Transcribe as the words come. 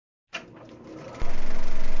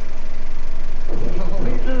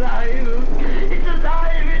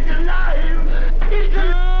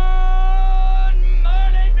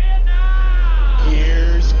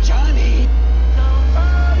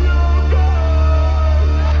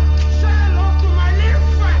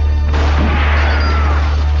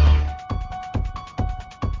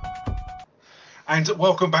And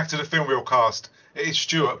welcome back to the Film Reel Cast. It is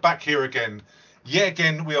Stuart back here again. Yet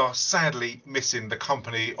again, we are sadly missing the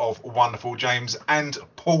company of wonderful James and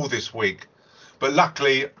Paul this week. But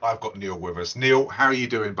luckily, I've got Neil with us. Neil, how are you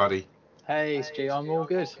doing, buddy? Hey, Stu, I'm all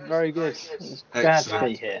good. Very good. Glad to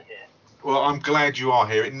be here. Well, I'm glad you are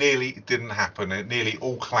here. It nearly didn't happen. It nearly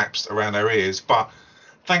all collapsed around our ears. But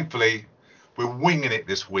thankfully, we're winging it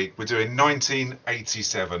this week. We're doing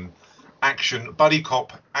 1987 action, buddy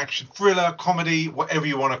cop, action thriller, comedy, whatever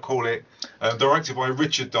you want to call it. Directed by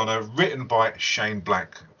Richard Donner, written by Shane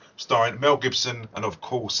Black, starring Mel Gibson and, of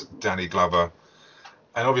course, Danny Glover.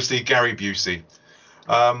 And obviously Gary Busey.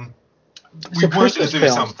 We were going to do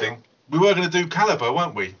something. We were going to do Caliber,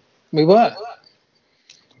 weren't we? We were.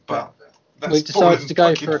 But we've decided to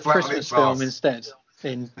go for a Christmas film instead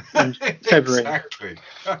in February. Exactly.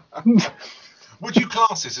 Would you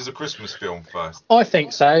class this as a Christmas film first? I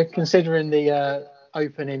think so, considering the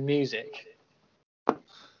opening music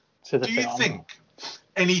to the film. Do you think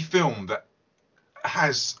any film that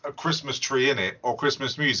has a Christmas tree in it or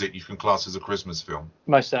Christmas music you can class as a Christmas film?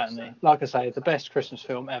 Most certainly. Like I say, the best Christmas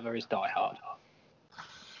film ever is Die Hard.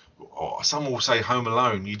 Oh, some will say Home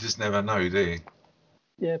Alone. You just never know, do you?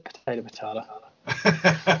 Yeah, potato.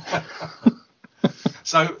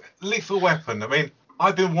 So, Lethal Weapon. I mean,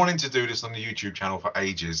 I've been wanting to do this on the YouTube channel for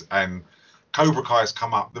ages, and Cobra Kai has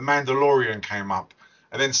come up. The Mandalorian came up,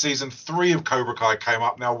 and then season 3 of Cobra Kai came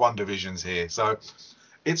up. Now WandaVision's here. So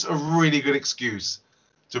it's a really good excuse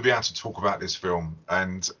to be able to talk about this film.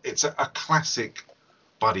 And it's a classic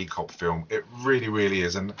buddy cop film. It really, really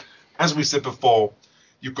is. And as we said before,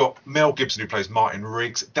 you've got Mel Gibson, who plays Martin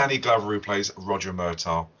Riggs, Danny Glover, who plays Roger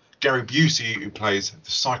Murtaugh, Gary Busey, who plays the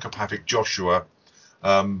psychopathic Joshua,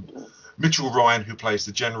 Mitchell Ryan, who plays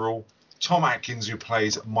the General, Tom Atkins, who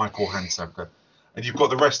plays Michael Hansacker, and you've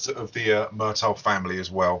got the rest of the Murtaugh family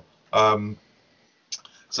as well.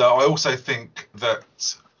 So I also think that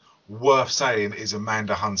worth saying is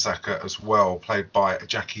Amanda Hunsaker as well, played by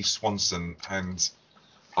Jackie Swanson, and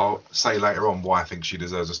I'll say later on why I think she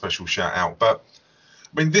deserves a special shout out. But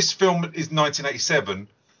I mean, this film is 1987.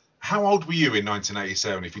 How old were you in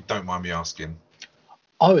 1987, if you don't mind me asking?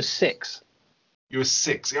 I was 6. You were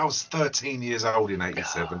 6. I was 13 years old in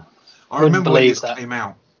 87. I remember when this came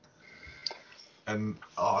out, and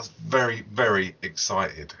I was very, very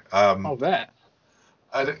excited. I bet.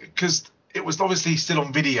 Because it was obviously still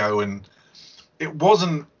on video, and it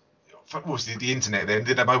wasn't obviously the internet then,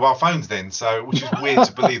 didn't have mobile phones then, so which is weird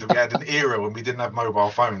to believe that we had an era when we didn't have mobile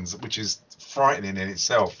phones, which is frightening in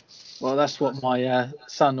itself. Well, that's what my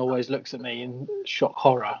son always looks at me in shock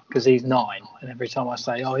horror, because he's 9, and every time I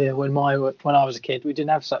say, "Oh yeah, when I was a kid, we didn't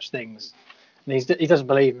have such things," and he doesn't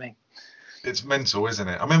believe me. It's mental, isn't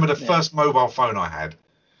it? I remember the first mobile phone I had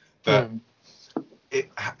that it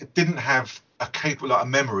didn't have a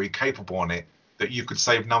memory capable on it that you could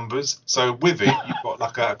save numbers. So with it, you've got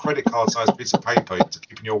like a credit card sized piece of paper to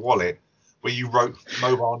keep in your wallet where you wrote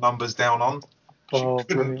mobile numbers down on. You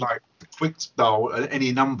couldn't like quick dial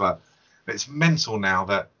any number. It's mental now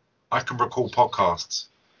that I can recall podcasts.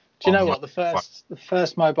 Do you know what? The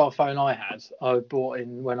first mobile phone I had, I bought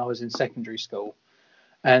in when I was in secondary school,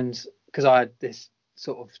 and because I had this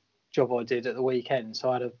sort of job I did at the weekend,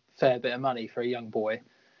 so I had a fair bit of money for a young boy,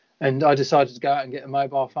 and I decided to go out and get a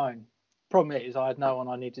mobile phone. Problem is, I had no one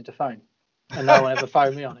I needed to phone, and no one ever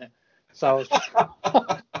phoned me on it. So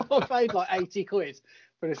I paid like 80 quid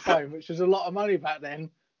for this phone, which was a lot of money back then,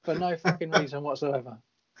 for no fucking reason whatsoever.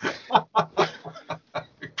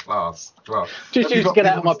 Class. Just used to get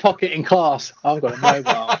out of my pocket in class. I've got a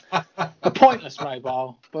mobile. A pointless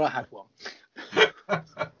mobile, but I had one.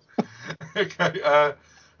 Okay. Well,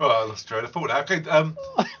 I lost train of thought now. Okay.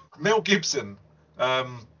 Mel Gibson.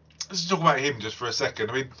 Let's talk about him just for a second.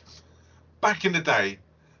 I mean, back in the day,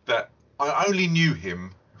 that I only knew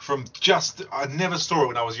him from I never saw it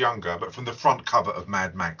when I was younger, but from the front cover of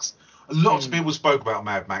Mad Max. Lots of people spoke about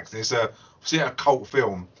Mad Max. It's obviously a cult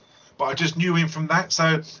film, but I just knew him from that.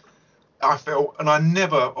 So I felt, and I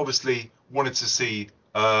never obviously wanted to see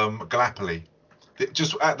Gallipoli.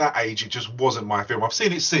 Just at that age, it just wasn't my film. I've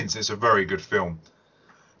seen it since. It's a very good film.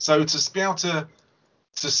 So to be able to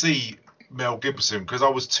see Mel Gibson, because I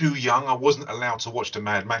was too young, I wasn't allowed to watch the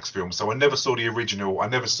Mad Max film, so I never saw the original. I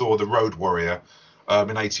never saw the Road Warrior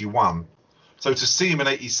in 81. So to see him in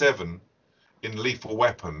 87 in Lethal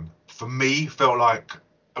Weapon, for me, felt like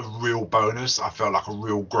a real bonus. I felt like a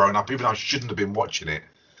real grown-up, even though I shouldn't have been watching it,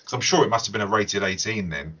 because I'm sure it must have been a rated 18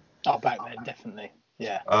 then. Oh, back then, definitely,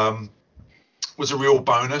 yeah. Was a real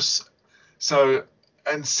bonus. So,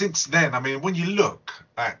 and since then, I mean, when you look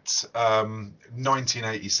at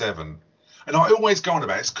 1987, and I always go on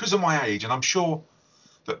about it, it's because of my age, and I'm sure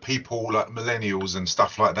that people like millennials and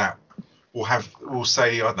stuff like that will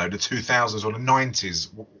say, I don't know, the 2000s or the 90s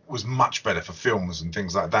was much better for films and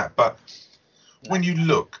things like that. But when you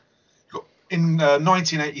look in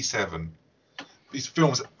 1987, these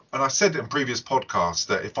films, and I said in previous podcasts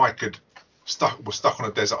that if I could was stuck on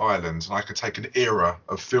a desert island and I could take an era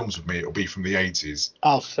of films with me, it'll be from the 80s.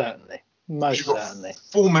 Oh, certainly, most You've got certainly.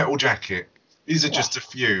 Full Metal Jacket. These are just a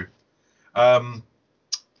few.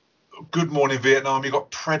 Good Morning Vietnam. You've got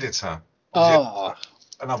Predator. Oh,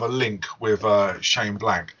 Another link with Shane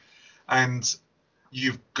Black, and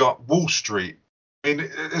you've got Wall Street. I mean,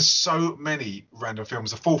 there's so many random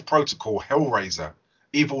films. The Fourth Protocol, Hellraiser,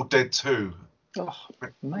 Evil Dead 2. oh, I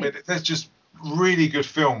mate. mean, there's just really good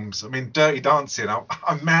films. I mean, Dirty Dancing.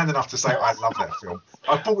 I'm man enough to say I love that film.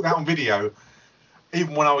 I bought that on video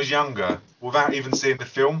even when I was younger without even seeing the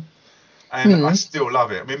film, and I still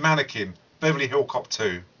love it. I mean, Mannequin, Beverly Hill Cop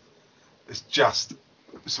 2. It's just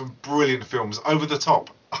some brilliant films. Over the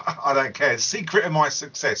Top. I don't care. Secret of My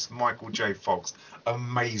Success, Michael J. Fox.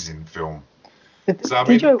 Amazing film. So, I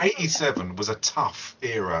Did mean, you? 87 was a tough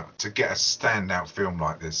era to get a standout film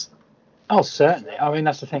like this. Oh, certainly. I mean,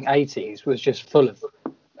 that's the thing. 80s was just full of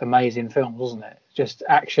amazing films, wasn't it? Just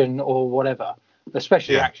action or whatever,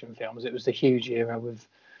 especially Yeah. action films. It was the huge era with,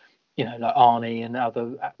 like Arnie and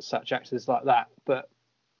other such actors like that. But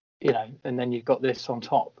and then you've got this on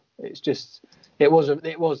top. It's just, it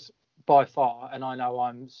was by far, and I know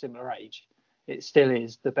I'm similar age. It still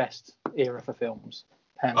is the best era for films,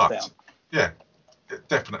 hands Right. down. Yeah.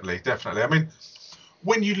 Definitely. I mean,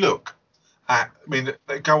 when you look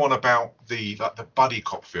they go on about the buddy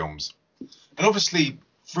cop films, and obviously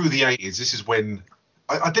through the 80s, this is when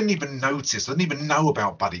I didn't even notice, I didn't even know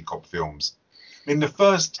about buddy cop films. I mean, the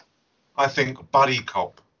first, I think, buddy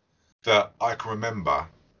cop that I can remember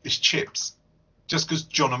is Chips, just because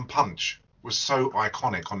John and Punch was so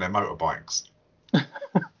iconic on their motorbikes.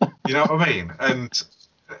 You know what I mean? And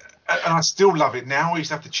I still love it now. I used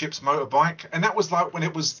to have the Chips motorbike, and that was like when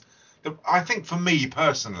it was. I think for me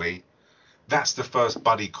personally, that's the first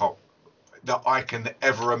buddy cop that I can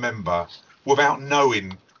ever remember without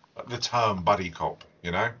knowing the term buddy cop.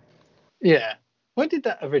 You know? Yeah. When did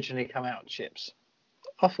that originally come out, Chips?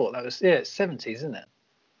 I thought that was, it's 70s, isn't it?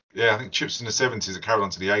 Yeah, I think Chips in the 70s it carried on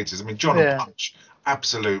to the 80s. I mean, John and Yeah. Punch,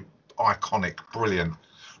 absolute iconic, brilliant.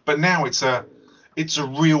 But now it's a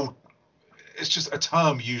real, it's just a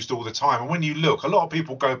term used all the time. And when you look, a lot of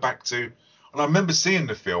people go back to, and I remember seeing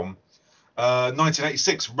the film,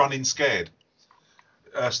 1986, Running Scared,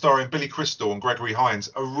 starring Billy Crystal and Gregory Hines,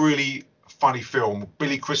 a really funny film.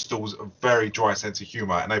 Billy Crystal's a very dry sense of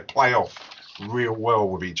humor, and they play off real well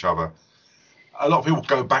with each other. A lot of people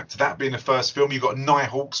go back to that being the first film. You've got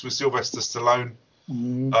Nighthawks with Sylvester Stallone.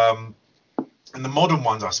 Mm. And the modern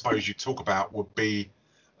ones, I suppose, you talk about would be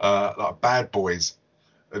like Bad Boys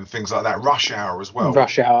and things like that. Rush Hour as well.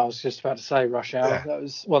 Rush Hour. I was just about to say Rush Hour. Yeah, That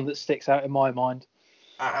was one that sticks out in my mind.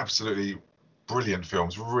 absolutely brilliant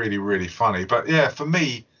films. Really, really funny. But yeah, for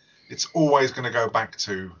me, it's always going to go back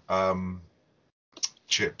to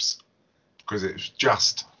Chips because it's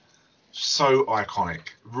just so iconic.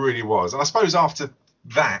 Really was. And I suppose after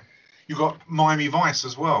that, you got Miami Vice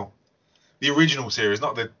as well. The original series,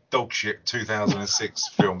 not the dog shit 2006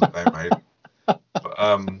 film that they made. But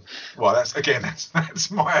well,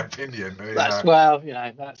 that's my opinion. I mean, That's well,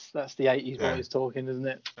 that's the 80s yeah, boys talking, isn't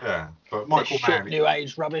it? yeah. But This Michael shit Mann, new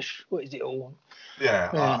age rubbish. What is it all? yeah,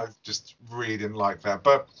 Yeah. I just really didn't like that.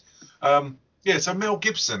 But yeah, so Mel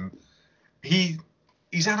Gibson, he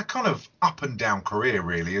he's had a kind of up and down career,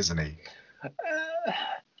 really, isn't he?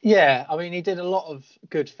 Yeah, I mean, he did a lot of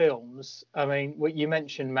good films. I mean, you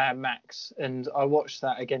mentioned Mad Max, and I watched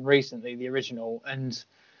that again recently, the original, and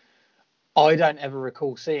I don't ever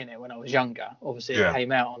recall seeing it when I was younger. Obviously, it Yeah,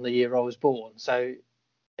 came out on the year I was born. So,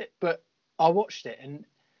 but I watched it, and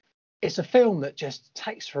it's a film that just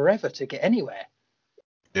takes forever to get anywhere.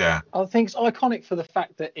 yeah, I think it's iconic for the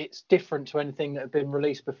fact that it's different to anything that had been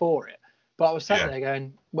released before it. But I was sat yeah, there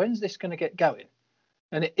going, when's this going to get going?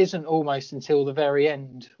 And it isn't almost until the very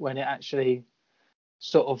end when it actually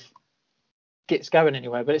sort of gets going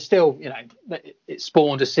anywhere. But it's still, it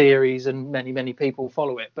spawned a series and many people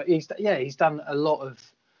follow it. But he's done a lot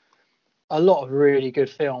of really good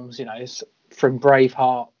films. It's from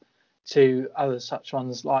Braveheart to other such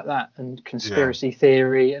ones like that, and yeah. Conspiracy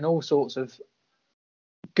Theory and all sorts of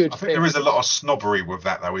good I think there is a lot films. of snobbery with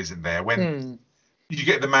that, though, isn't there? When Mm, you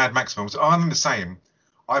get the Mad Max films, I'm the same.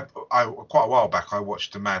 I quite a while back I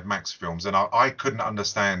watched the Mad Max films, and I couldn't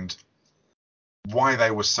understand why they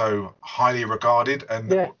were so highly regarded and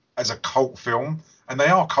yeah, as a cult film. And they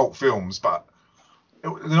are cult films, but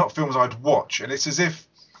they're not films I'd watch. And it's as if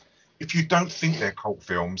if you don't think they're cult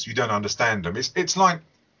films, you don't understand them. It's like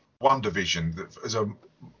WandaVision,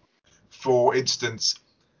 for instance,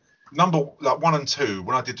 number like 1 and 2.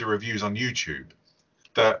 When I did the reviews on YouTube,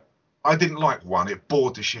 that I didn't like 1. It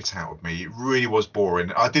bored the shit out of me. It really was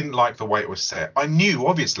boring. I didn't like the way it was set. I knew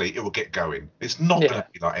obviously it would get going. It's not going Yeah, to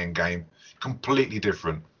be like Endgame, completely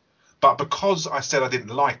different. But because I said I didn't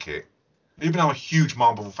like it, even though I'm a huge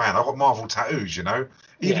Marvel fan, I've got Marvel tattoos, you know.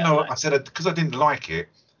 Even yeah, though no. I said because I didn't like it,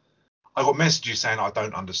 I got messages saying I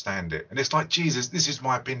don't understand it, and it's like Jesus, this is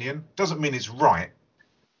my opinion. Doesn't mean it's right.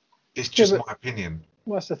 It's Yeah, just but my opinion.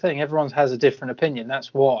 what's the thing? Everyone has a different opinion.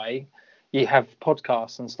 That's why you have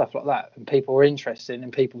podcasts and stuff like that, and people are interested in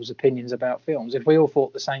people's opinions about films. If we all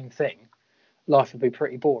thought the same thing, life would be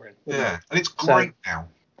pretty boring, wouldn't it? Yeah, and it's So great now.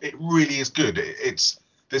 It really is good. It's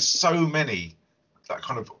there's so many that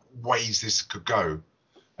kind of ways this could go,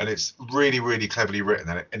 and it's really really cleverly written,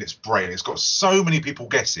 and it's great. It's got so many people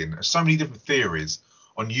guessing, so many different theories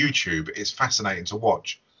on YouTube. It's fascinating to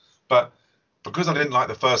watch, but because I didn't like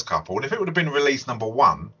the first couple, and if it would have been released number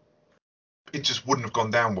 1, it just wouldn't have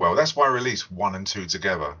gone down well. That's why I released 1 and 2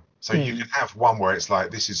 together. So you can have one where it's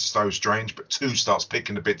like this is so strange, but 2 starts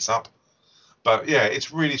picking the bits up. But yeah,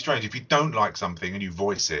 it's really strange. If you don't like something and you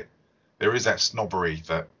voice it, there is that snobbery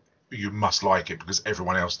that you must like it because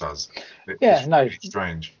everyone else does. yeah, It's no, really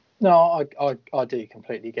strange. no, I do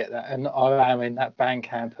completely get that, and I am in that band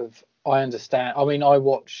camp of I understand. I mean, I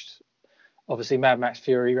watched obviously Mad Max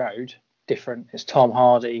Fury Road, different. It's Tom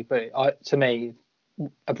Hardy, but to me,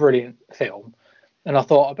 a brilliant film. And I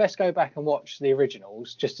thought I'd best go back and watch the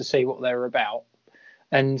originals just to see what they were about.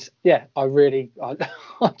 And yeah, I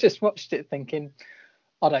just watched it thinking,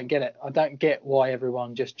 I don't get it. I don't get why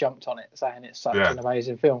everyone just jumped on it saying it's such Yeah, an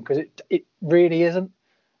amazing film because it really isn't.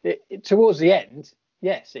 Towards the end,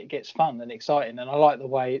 yes, it gets fun and exciting, and I like the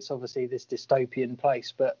way it's obviously this dystopian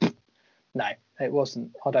place, but no, it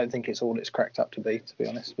wasn't. I don't think it's all it's cracked up to be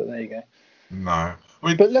honest. But there you go. no. I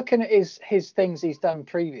mean, But looking at his things he's done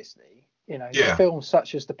previously, yeah, films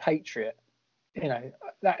such as The Patriot,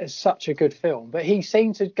 that is such a good film. But he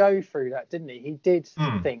seemed to go through that, didn't he? He did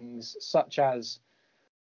hmm, things such as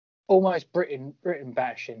almost Britain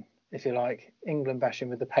bashing, if you like, England bashing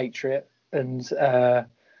with The Patriot, and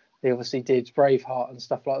he obviously did Braveheart and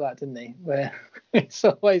stuff like that, didn't he? Where it's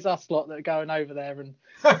always us lot that are going over there and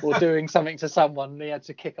or doing something to someone, and he had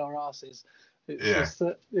to kick our asses. It's yeah. just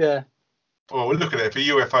yeah, Well, look at it. If a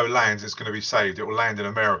UFO lands, it's going to be saved. It will land in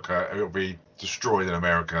America. It will be destroyed in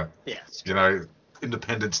America. yeah, it's You true. know,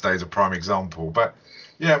 Independence Day is a prime example. But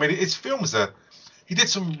yeah, I mean, it's films that he did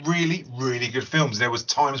some really, really good films. There was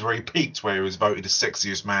times where he peaked, where he was voted the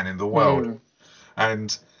sexiest man in the world, Mm.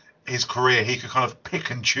 and his career, he could kind of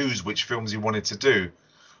pick and choose which films he wanted to do.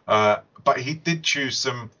 But he did choose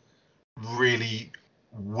some really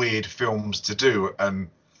weird films to do, and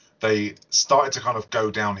they started to kind of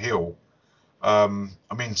go downhill. I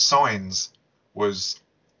mean, Signs was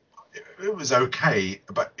it was okay,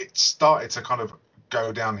 but it started to kind of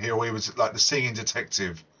go downhill. He was like the singing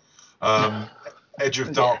detective, um, Edge of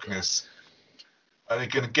Yeah, Darkness, and they're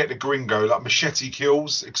going to get the Gringo, like Machete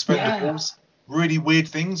Kills, yeah. Expendables, really weird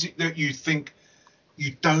things that you think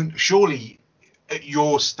you don't. Surely, at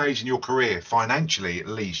your stage in your career, financially at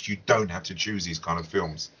least, you don't have to choose these kind of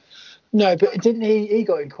films. No, but didn't he? He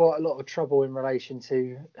got in quite a lot of trouble in relation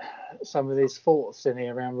to some of his thoughts in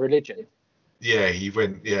here around religion. Yeah, he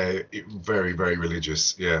went. Yeah, very, very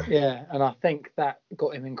religious. Yeah, Yeah, and I think that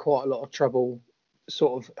got him in quite a lot of trouble,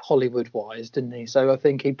 sort of Hollywood wise, didn't he? So I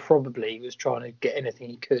think he probably was trying to get anything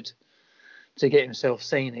he could to get himself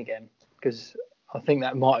seen again, because I think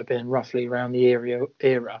that might have been roughly around the era,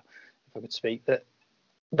 if I could speak, that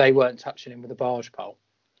they weren't touching him with a barge pole.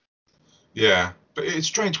 yeah. But it's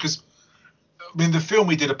strange because I mean, the film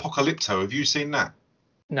he did, Apocalypto. Have you seen that?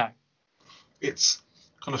 No. It's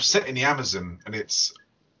kind of set in the Amazon, and it's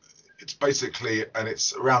basically and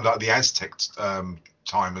it's around like the Aztec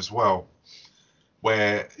time as well,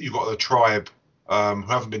 where you've got the tribe who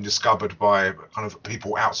haven't been discovered by kind of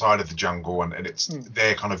people outside of the jungle, and it's Mm.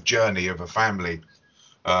 their kind of journey of a family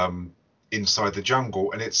um, inside the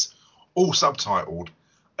jungle, and it's all subtitled,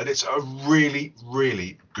 and it's a really,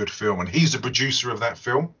 really good film, and he's the producer of that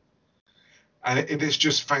film, and it is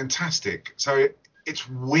just fantastic. So it's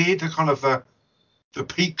weird, the kind of the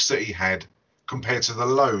peaks that he had compared to the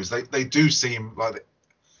lows. They do seem like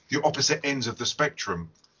the opposite ends of the spectrum.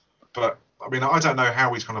 But I mean, I don't know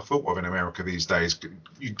how he's kind of thought of in America these days.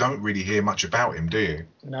 You don't really hear much about him, do you?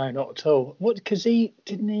 No, not at all. What? Because he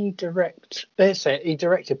didn't he direct? There's it. He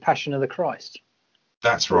directed Passion of the Christ,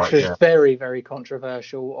 That's which right. was Yeah. very, very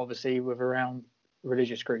controversial, obviously with around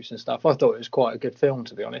religious groups and stuff. I thought it was quite a good film,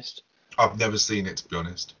 to be honest. I've never seen it, to be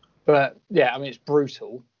honest. But yeah, I mean, it's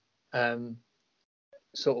brutal,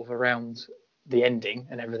 sort of around the ending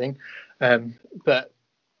and everything. But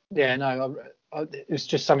yeah, no, it's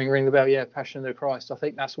just something ring the bell. Yeah, Passion of the Christ. I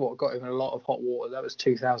think that's what got him in a lot of hot water. That was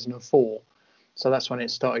 2004, so that's when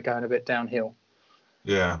it started going a bit downhill.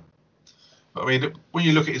 Yeah. I mean, when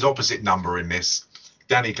you look at his opposite number in this,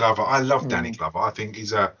 Danny Glover, I love Danny Glover. I think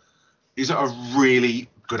he's a really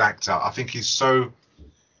good actor. I think he's so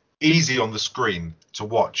easy on the screen to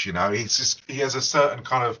watch. He has a certain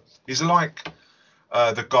kind of. He's like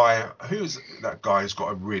the guy who's that guy who's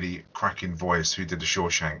got a really cracking voice who did the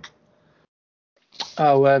Shawshank.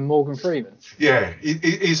 Oh, Morgan Freeman. Yeah,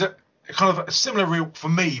 he's a kind of a similar real for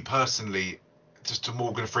me personally, just to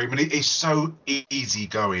Morgan Freeman. He's so easy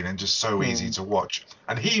going and just so easy to watch.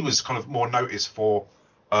 And he was kind of more noticed for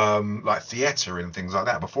like theatre and things like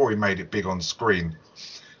that before he made it big on screen.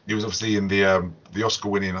 He was obviously in the Oscar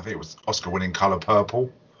winning, I think it was Oscar winning Colour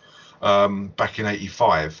Purple back in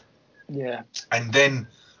 '85. Yeah. And then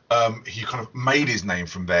he kind of made his name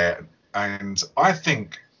from there. And I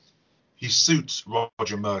think he suits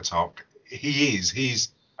Roger Murtaugh.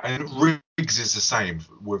 And Riggs is the same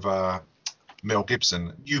with Mel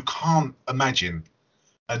Gibson. You can't imagine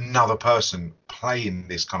another person playing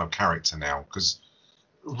this kind of character now because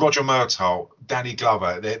Roger Murtaugh, Danny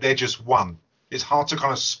Glover, they're just one. It's hard to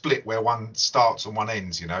kind of split where one starts and one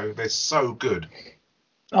ends. They're so good.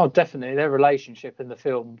 Oh, definitely. Their relationship in the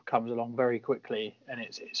film comes along very quickly, and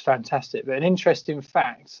it's fantastic. But an interesting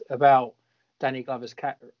fact about Danny Glover's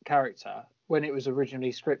character: when it was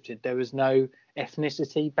originally scripted, there was no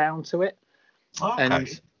ethnicity bound to it, Okay.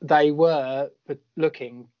 and they were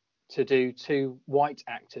looking to do two white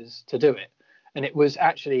actors to do it, and it was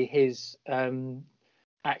actually his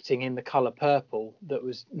acting in The Colour Purple that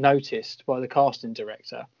was noticed by the casting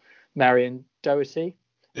director, Marion Doherty.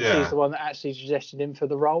 And she's Yeah. the one that actually suggested him for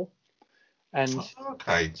the role. And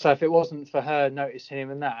Okay. so if it wasn't for her noticing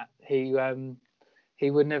him and that, he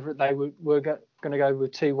would never. They were going to go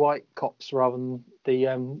with two white cops rather than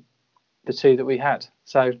the two that we had.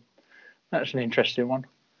 So that's an interesting one.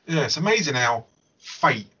 Yeah, it's amazing how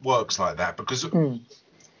fate works like that because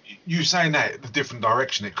you saying that the different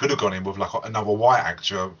direction it could have gone in with like another white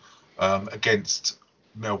actor against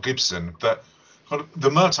Mel Gibson, but the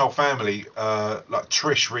Murtaugh family, like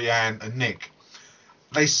Trish, Rhiannon, and Nick,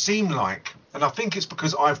 they seem like, and I think it's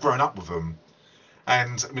because I've grown up with them,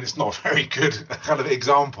 and I mean it's not a very good kind of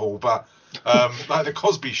example, but like the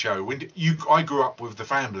Cosby Show, I grew up with the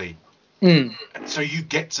family, so you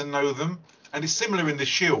get to know them. And it's similar in The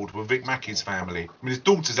Shield with Vic Mackey's family. I mean, his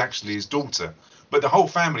daughter's actually his daughter, but the whole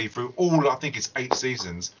family through all, I think it's 8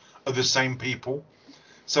 seasons, are the same people.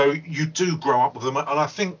 So you do grow up with them, and I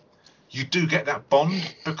think you do get that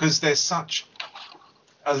bond because they're such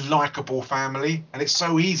a likable family, and it's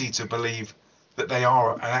so easy to believe that they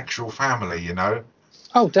are an actual family.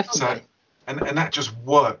 Oh, So, definitely. and that just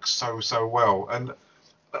works so well. And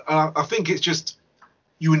I think it's just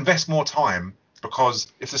you invest more time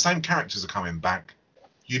because if the same characters are coming back,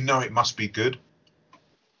 you know it must be good.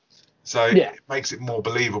 So Yeah. it makes it more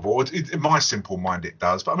believable. In my simple mind, it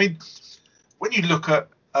does. But I mean, when you look at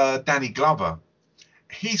Danny Glover,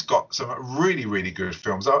 he's got some really, really good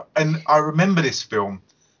films. And I remember this film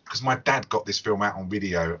because my dad got this film out on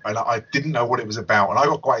video, and I didn't know what it was about, and I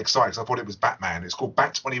got quite excited because I thought it was Batman. It's called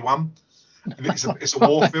Bat 21, and it's a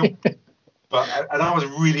war film. And I was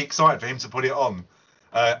really excited for him to put it on,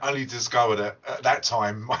 only to discover that at that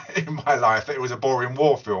time in my life that it was a boring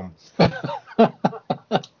war film. I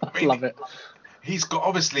mean, Love it. he's got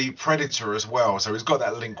obviously Predator as well, so he's got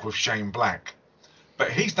that link with Shane Black.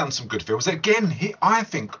 But he's done some good films. Again, I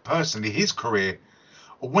think personally his career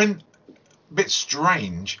went a bit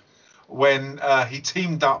strange when he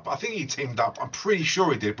teamed up. I think he teamed up. I'm pretty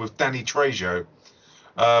sure he did with Danny Trejo.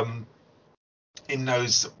 Um, in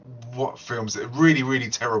those what films that are really really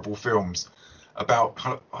terrible films about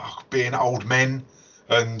kind of being old men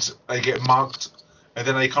and they get mugged and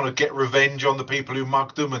then they kind of get revenge on the people who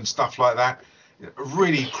mugged them and stuff like that.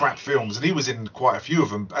 Really crap films, and he was in quite a few of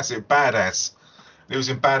them. That's it, Badass. He was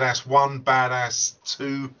in Badass 1, Badass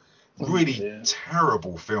 2. Oh, Really dear.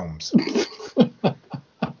 terrible films.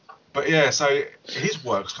 But yeah, so his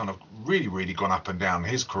work's kind of really really gone up and down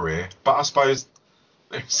his career, but I suppose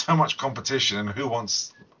there's so much competition, and who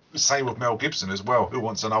wants? Same with Mel Gibson as well. Who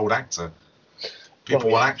wants an old actor? Well, People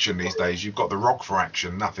want yeah. action these days. You've got The Rock for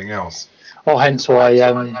action, nothing else. Oh, hence why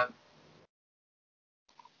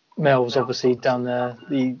Mel's obviously done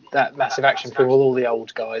that massive action film with all the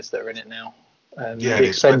old guys that are in it now. Yeah, The The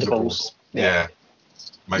Expendables. Expendables. Yeah. Yeah,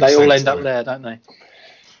 makes They all sense end to up it. there, don't they?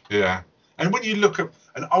 Yeah, And when you look at,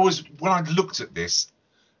 and when I looked at this,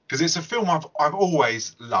 because it's a film I've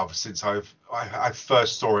always loved since I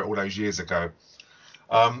first saw it all those years ago.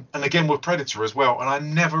 And again with Predator as well. And I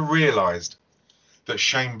never realised that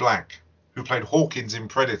Shane Black, who played Hawkins in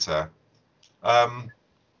Predator,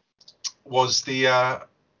 was the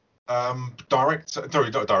director. Sorry,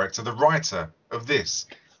 not director, the writer of this.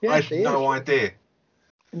 Yeah, I had no idea.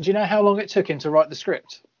 And do you know how long it took him to write the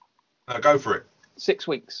script? Go for it. 6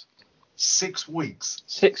 weeks. 6 weeks.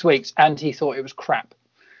 6 weeks, and he thought it was crap.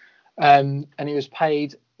 And he was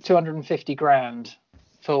paid 250 grand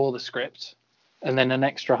for the script, and then an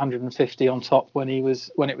extra 150 on top when it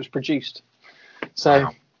was produced. So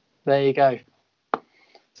wow. There you go.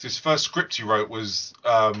 His first script he wrote was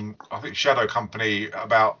I think Shadow Company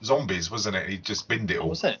about zombies, wasn't it? He just binned it all.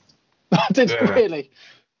 Was it? Did really?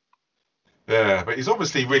 Yeah, but he's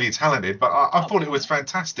obviously really talented. But I thought it was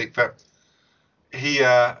fantastic that he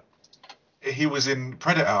was in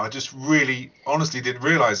Predator. I just really honestly didn't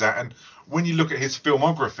realise that. And when you look at his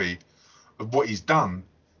filmography of what he's done,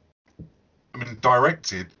 I mean,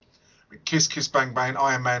 directed Kiss Kiss Bang Bang,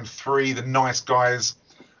 Iron Man 3, The Nice Guys,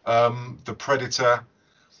 The Predator.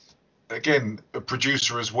 Again, a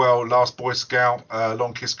producer as well, Last Boy Scout,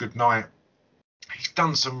 Long Kiss Goodnight. He's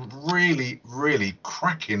done some really, really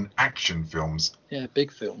cracking action films. Yeah,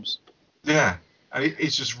 big films. Yeah, and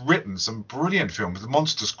he's just written some brilliant films. The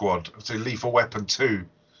Monster Squad, so Lethal Weapon 2,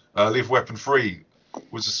 Lethal Weapon 3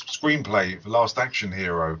 was a screenplay for Last Action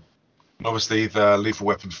Hero. And obviously the Lethal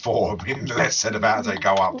Weapon 4, I mean, less said about as they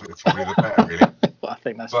go up, it's probably the better, really. I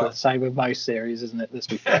think that's the same with most series, isn't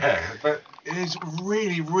it? Yeah, but it is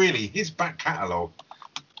really, really, his back catalogue,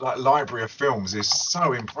 like library of films, is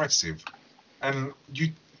so impressive. And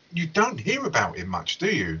you don't hear about him much, do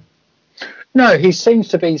you? No, he seems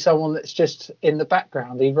to be someone that's just in the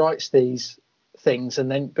background. He writes these things, and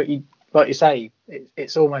then, but like you say,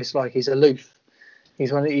 it's almost like he's aloof.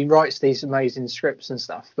 He writes these amazing scripts and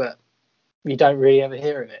stuff, but you don't really ever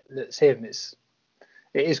hear of it. That's him. It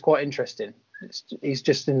is quite interesting. He's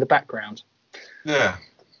just in the background. Yeah,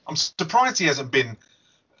 I'm surprised he hasn't been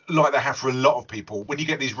like they have for a lot of people. When you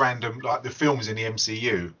get these random, like the films in the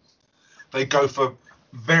MCU, they go for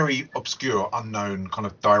very obscure, unknown kind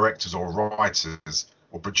of directors or writers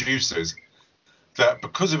or producers that,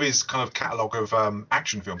 because of his kind of catalogue of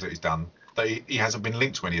action films that he's done, that he hasn't been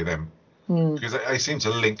linked to any of them. Because they seem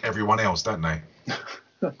to link everyone else, don't they?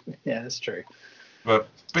 Yeah, that's true. But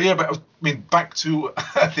I mean, back to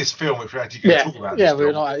this film, if we're actually going to talk about this film.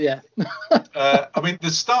 We're not, yeah. I mean,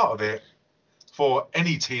 the start of it, for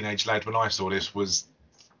any teenage lad when I saw this, was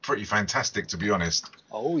pretty fantastic, to be honest.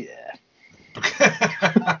 Oh, yeah.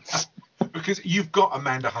 Because you've got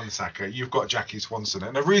Amanda Hunsaker, you've got Jackie Swanson.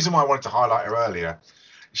 And the reason why I wanted to highlight her earlier,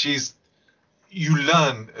 you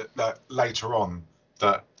learn that later on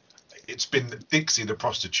that it's been Dixie the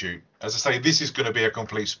prostitute. As I say, this is going to be a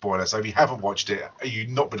complete spoiler. So if you haven't watched it, you've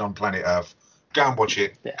not been on planet Earth, go and watch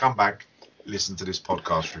it. Yeah. Come back, listen to this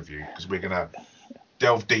podcast review, because we're going to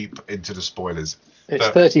delve deep into the spoilers. It's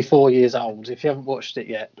 34 years old. If you haven't watched it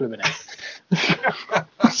yet, blooming it.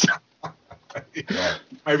 Yeah,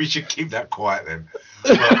 maybe you should keep that quiet then.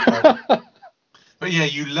 But yeah,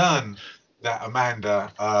 you learn that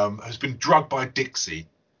Amanda has been drugged by Dixie,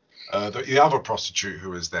 the other prostitute who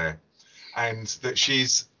was there, and that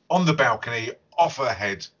she's on the balcony, off her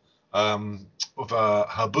head, with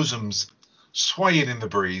her bosoms swaying in the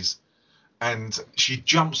breeze, and she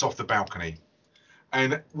jumps off the balcony.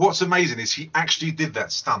 And what's amazing is she actually did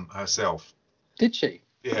that stunt herself. Did she?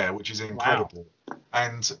 Yeah, which is incredible. Wow.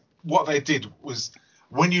 And what they did was,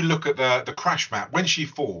 when you look at the crash map, when she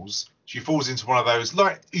falls into one of those,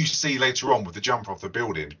 like you see later on with the jumper off the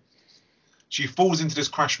building. She falls into this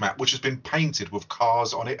crash map, which has been painted with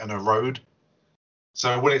cars on it and a road.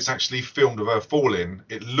 So when it's actually filmed of her falling,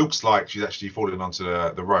 it looks like she's actually falling onto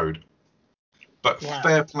the road. But wow.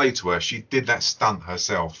 Fair play to her, she did that stunt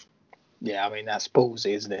herself. Yeah, I mean, that's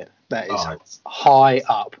ballsy, isn't it? That is high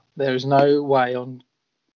up. There is no way on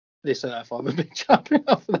this earth I would be jumping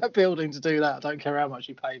off of that building to do that. I don't care how much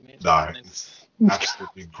you paid me. No, it's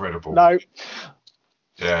absolutely incredible. No.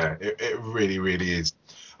 Yeah, it really, really is.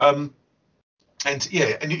 And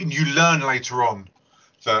you learn later on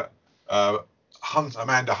that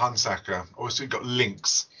Amanda Hunsaker also got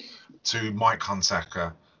links to Mike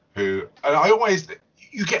Hunsaker, who, and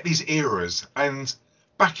you get these eras, and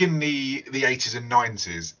back in the 80s and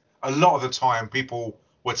 90s, a lot of the time people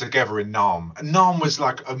were together in Nam, and Nam was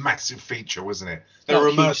like a massive feature, wasn't it? They were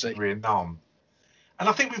a mercenary in Nam, and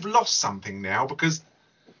I think we've lost something now, because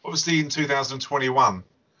obviously in 2021,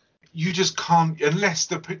 you just can't, unless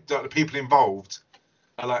the people involved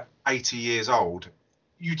are like 80 years old.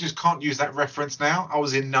 You just can't use that reference now. I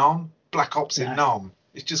was in Nam, Black Ops in Nam.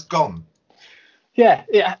 It's just gone. Yeah.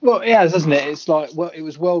 Well, it has, hasn't it? It's like, well, it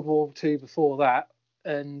was World War II before that,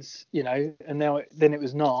 and and now then it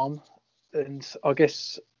was Nam, and I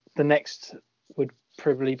guess the next would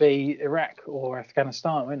probably be Iraq or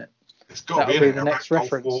Afghanistan, wouldn't it? It's got to That'll be in be it. the Iraq, next Gulf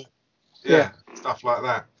reference. War, yeah, stuff like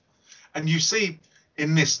that. And you see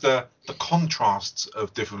in this the contrasts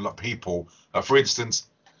of different people. For instance,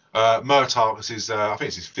 Murtaugh, I think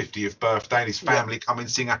it's his 50th birthday, and his family come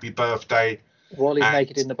and sing happy birthday. While he's and,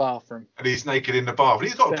 naked in the bathroom. And he's naked in the bath. But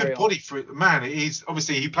he's got a Very good body for it. Man, he's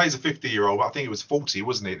obviously he plays a 50-year-old, but I think it was 40,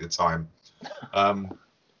 wasn't he, at the time?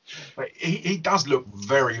 But he does look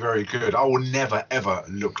very, very good. I will never ever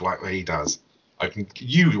look like he does.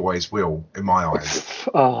 You always will in my eyes.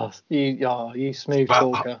 You smooth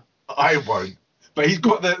talker. I won't. But he's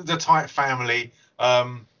got the tight family,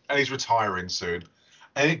 and he's retiring soon.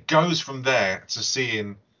 And it goes from there to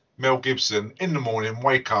seeing Mel Gibson in the morning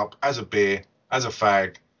wake up as a beer, as a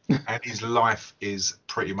fag, and his life is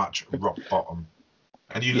pretty much rock bottom.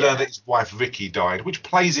 And you learn that his wife Vicky died, which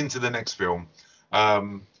plays into the next film.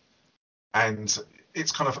 And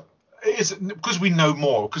it's kind of because we know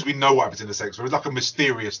more, because we know what happens in the sex. It's like a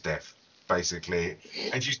mysterious death, basically.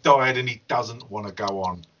 And she's died, and he doesn't want to go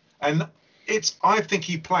on. And I think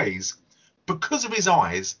he plays, because of his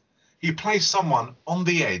eyes, he plays someone on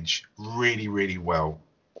the edge really, really well.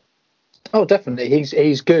 Oh, definitely.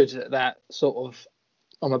 He's good at that sort of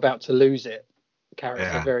I'm about to lose it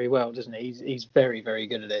character very well, doesn't he? He's very, very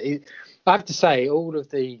good at it. I have to say, all of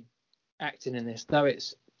the acting in this, though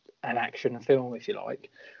it's an action film, if you like,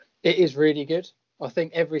 it is really good. I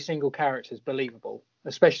think every single character is believable,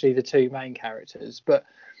 especially the two main characters. But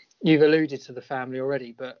you've alluded to the family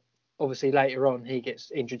already, but obviously later on he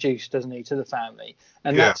gets introduced, doesn't he, to the family?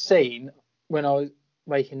 And that scene, when I was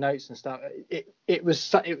making notes and stuff, it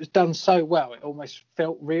was done so well, it almost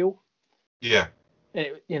felt real. Yeah.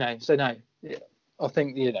 So no, I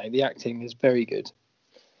think the acting is very good.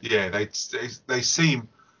 Yeah, they seem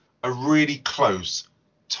a really close,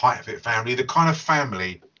 tight-knit family, the kind of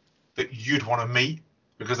family that you'd want to meet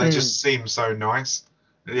because they just seem so nice.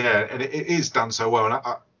 Yeah, and it is done so well, and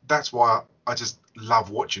that's why I just love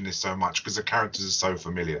watching this so much, because the characters are so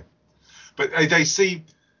familiar. But they see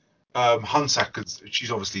Hunsack, because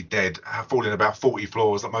she's obviously dead, falling about 40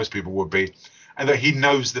 floors like most people would be, and that he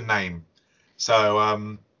knows the name. So,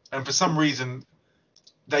 and for some reason,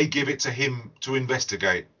 they give it to him to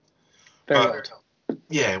investigate. Very odd.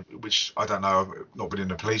 Yeah, which I don't know. I've not been in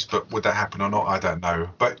the police, but would that happen or not? I don't know.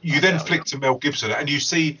 But you then flick to Mel Gibson, and you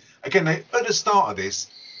see again at the start of this,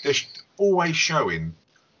 they're always showing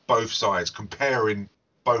both sides, comparing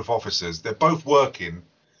both officers. They're both working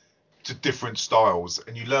to different styles,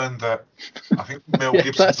 and you learn that I think Mel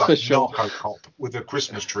Gibson's like a narco cop with the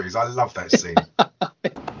Christmas trees. I love that scene.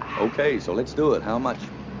 Okay, so let's do it. How much?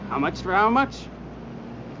 How much for how much?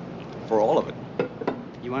 For all of it.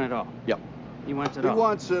 You want it all? Yep. He wants it all. He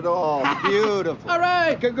wants it all. Beautiful. All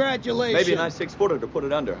right, congratulations. Maybe a nice 6-footer to put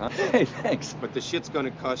it under, huh? Hey, thanks. But the shit's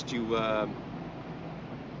gonna cost you,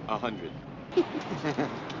 100. 20,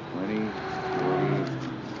 40,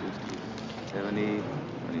 60, 70,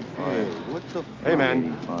 25. Hey, what the? Hey,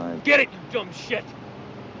 man. 85. Get it, you dumb shit.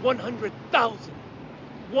 100,000.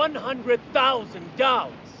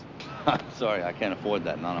 $100,000. Sorry, I can't afford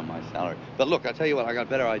that. Not on my salary. But look, I'll tell you what. I got a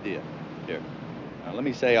better idea. Here. Now, let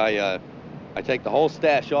me say I take the whole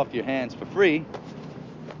stash off your hands for free.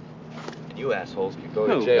 And you assholes can go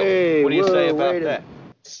to jail. Hey, what do you say about that?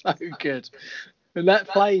 So good. And that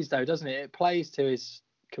plays, though, doesn't it? It plays to his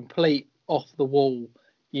complete off the wall.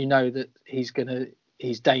 You know that he's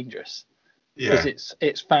dangerous. Yeah. Because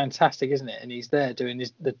it's fantastic, isn't it? And he's there doing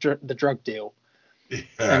the drug deal. Yeah.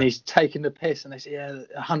 And he's taking the piss, and they say,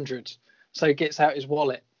 100. So he gets out his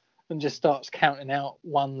wallet and just starts counting out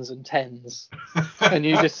ones and tens. And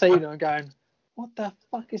you just see them going, what the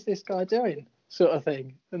fuck is this guy doing? Sort of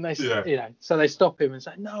thing. And they, so they stop him and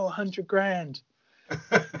say, no, 100 grand.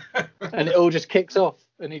 And it all just kicks off,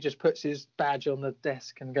 and he just puts his badge on the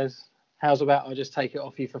desk and goes, how's about I just take it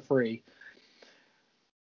off you for free?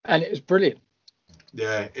 And it was brilliant.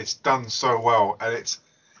 Yeah, it's done so well,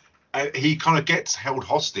 and he kind of gets held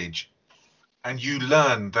hostage, and you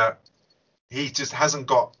learn that he just hasn't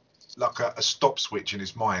got like a stop switch in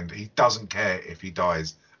his mind. He doesn't care if he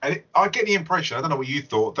dies, and I get the impression, I don't know what you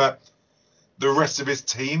thought, that the rest of his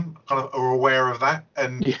team kind of are aware of that,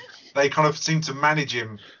 and they kind of seem to manage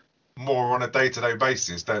him more on a day-to-day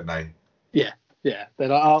basis, don't they? Yeah. They're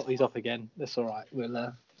like, oh, he's off again. That's all right.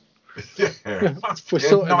 Yeah, must We're be a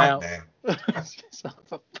sorting out. nightmare. It's like,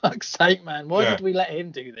 for fuck's sake, man! Why Yeah. did we let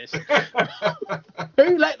him do this?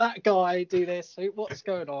 Who let that guy do this? What's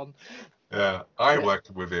going on? Yeah, I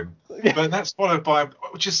worked with him, but that's followed by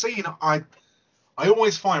which is scene I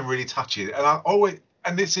always find really touching,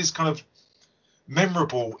 and this is kind of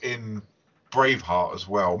memorable in Braveheart as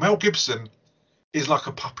well. Mel Gibson is like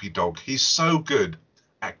a puppy dog. He's so good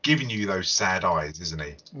at giving you those sad eyes, isn't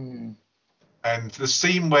he? Mm. And the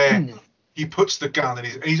scene where he puts the gun, and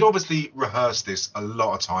he's obviously rehearsed this a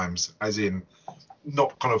lot of times, as in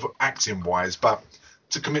not kind of acting wise, but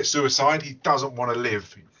to commit suicide, he doesn't want to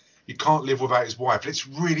live. He can't live without his wife. It's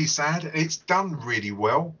really sad, and it's done really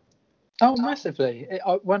well. Oh, massively.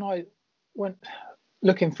 When I went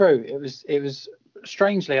looking through, it was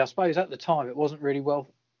strangely, I suppose at the time, it wasn't really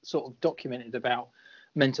well sort of documented about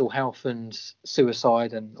mental health and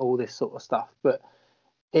suicide and all this sort of stuff, but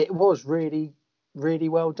it was really, really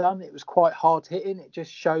well done. It was quite hard hitting. It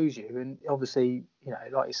just shows you, and obviously,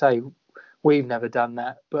 like you say, we've never done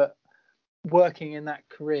that, but working in that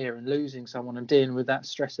career and losing someone and dealing with that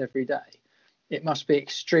stress every day, it must be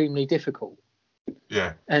extremely difficult.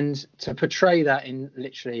 Yeah. And to portray that in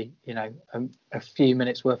literally, a few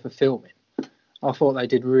minutes worth of filming, I thought they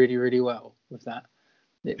did really, really well with that.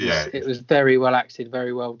 It was very well acted,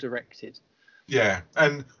 very well directed. Yeah,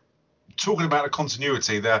 and talking about the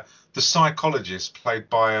continuity, the psychologist played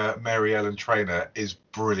by Mary Ellen Trainor is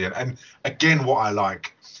brilliant. And again, what I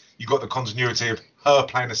like, you got the continuity of her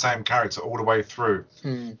playing the same character all the way through.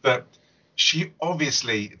 That she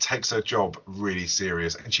obviously takes her job really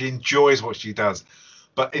serious and she enjoys what she does.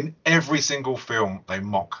 But in every single film, they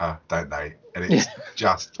mock her, don't they? And it's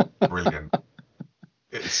just brilliant.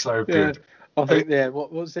 It's so good. I think,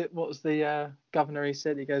 what was it? What was the governor? He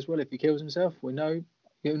said, he goes, well, if he kills himself, you'll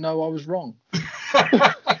know I was wrong.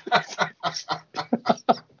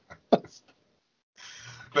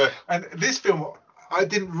 And this film, I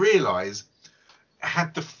didn't realise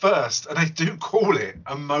had the first, and they do call it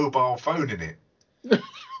a mobile phone in it.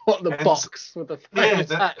 What, the box with the phone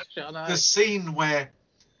attached? The scene where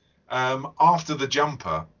after the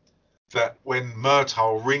jumper, that when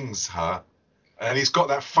Murtaugh rings her, and he's got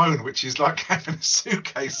that phone, which is like having a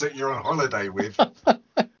suitcase that you're on holiday with.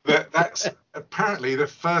 That's apparently the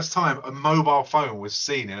first time a mobile phone was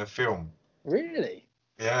seen in a film. Really?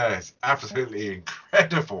 Yeah, it's absolutely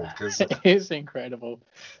incredible. Because it is incredible.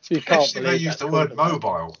 You can't believe they used the word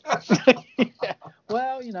mobile. Yeah.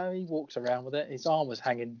 Well, he walks around with it. His arm was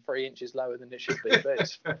hanging 3 inches lower than it should be, but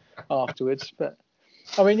it's afterwards. But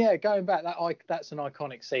I mean, going back, that's an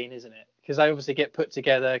iconic scene, isn't it? Because they obviously get put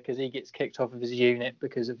together because he gets kicked off of his unit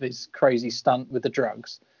because of his crazy stunt with the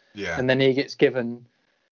drugs. Yeah. And then he gets given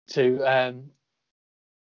to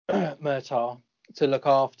Murtaugh to look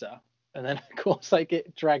after. And then, of course, they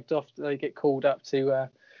get dragged off. They get called up to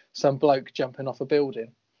some bloke jumping off a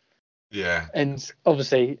building. Yeah. And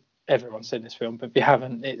obviously, everyone's seen this film, but if you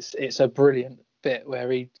haven't, it's a brilliant bit where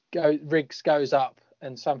Riggs goes up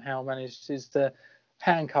and somehow manages to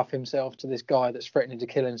handcuff himself to this guy that's threatening to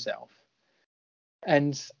kill himself,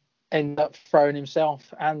 and end up throwing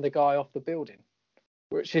himself and the guy off the building,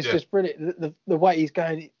 which is just brilliant. The way he's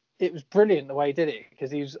going, it was brilliant the way he did it, because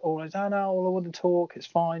he was always, oh no, I want to talk, it's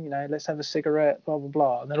fine, let's have a cigarette, blah blah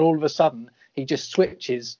blah, and then all of a sudden he just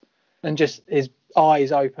switches and just his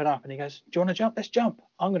eyes open up and he goes, do you want to jump? Let's jump.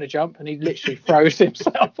 I'm going to jump. And he literally throws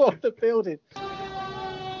himself off the building.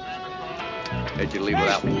 How'd you leave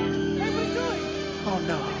without me? Hey, what are you doing? Oh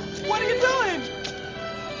no. What are you doing?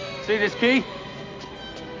 See this key?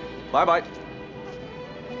 Bye-bye.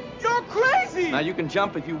 You're crazy! Now, you can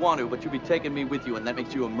jump if you want to, but you'll be taking me with you, and that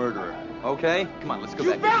makes you a murderer. Okay? Come on, let's go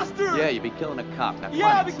You back. bastard! Yeah, you'll be killing a cop. Now,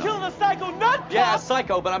 Yeah, I'll be killing a psycho nut cop! Yeah,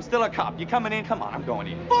 psycho, but I'm still a cop. You coming in? Come on, I'm going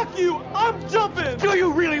in. Fuck you! I'm jumping! Do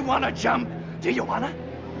you really want to jump? Do you want to?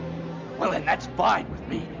 Well, then that's fine with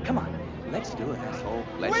me. Come on. Let's do it, asshole.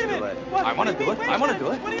 Let's Wait a do minute. it. What? I want to do it. I want to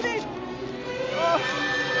do it. What do you mean?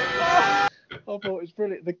 I thought it was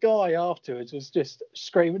brilliant. The guy afterwards was just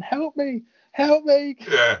screaming, help me, help me.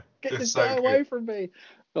 Yeah. Get this so guy away from me.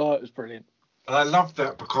 Oh, it was brilliant. And I love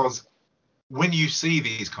that because when you see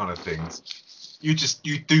these kind of things, you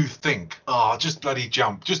do think, just bloody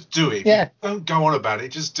jump, just do it. Yeah. Don't go on about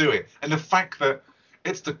it, just do it. And the fact that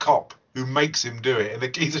it's the cop who makes him do it, and the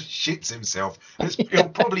geezer shits himself, and he'll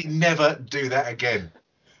probably never do that again.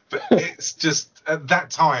 But it's just, at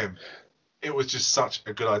that time, it was just such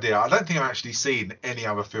a good idea. I don't think I've actually seen any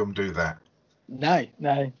other film do that. No.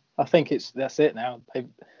 I think that's it now.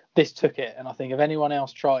 This took it, and I think if anyone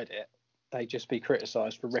else tried it, they'd just be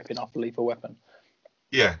criticised for ripping off Lethal Weapon.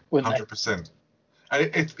 Yeah, Wouldn't 100%. And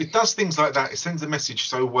it does things like that. It sends the message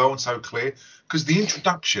so well and so clear, because the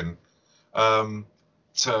introduction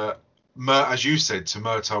to as you said, to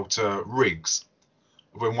Murtaugh, to Riggs,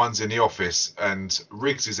 when one's in the office and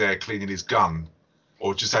Riggs is there cleaning his gun,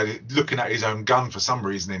 or just looking at his own gun for some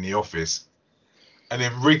reason in the office, and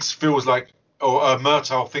then Riggs feels like, or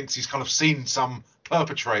Murtaugh thinks he's kind of seen some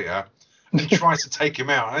perpetrator and tries to take him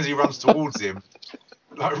out. And as he runs towards him,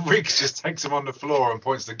 like Riggs just takes him on the floor and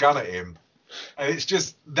points the gun at him. And it's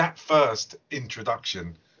just that first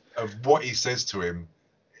introduction of what he says to him.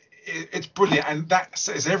 It's brilliant, and that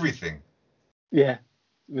says everything. Yeah,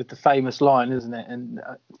 with the famous line, isn't it? And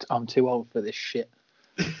I'm too old for this shit,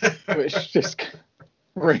 which just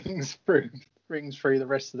rings through the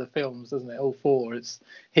rest of the films, doesn't it? All four. It's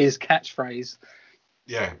his catchphrase.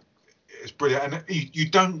 Yeah, it's brilliant, and you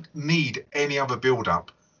don't need any other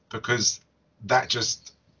build-up, because that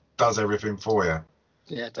just does everything for you.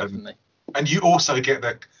 Yeah, definitely. And you also get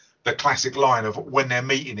the classic line of when they're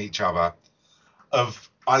meeting each other.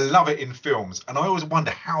 I love it in films, and I always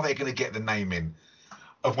wonder how they're going to get the name in,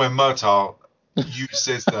 of when Murtaugh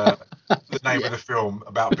says the name of the film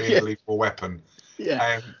about being a lethal weapon. Yeah.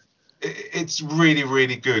 And it's really,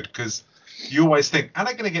 really good, because you always think, are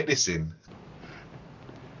they going to get this in?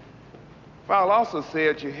 Fowle also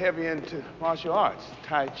said you're heavy into martial arts,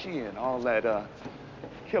 Tai Chi and all that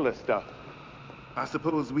killer stuff. I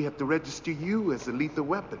suppose we have to register you as a lethal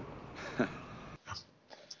weapon.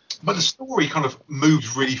 But the story kind of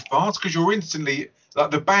moves really fast, because you're instantly,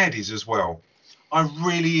 like the baddies as well, I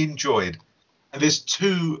really enjoyed. And there's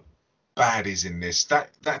two baddies in this.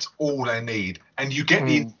 That's all they need. And you get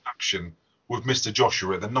the introduction with Mr.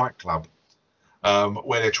 Joshua at the nightclub,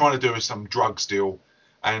 where they're trying to do some drugs deal.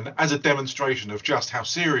 And as a demonstration of just how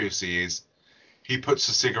serious he is, he puts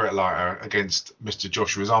a cigarette lighter against Mr.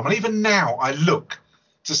 Joshua's arm. And even now, I look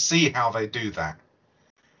to see how they do that.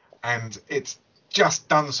 And it's just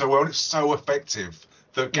done so well. It's so effective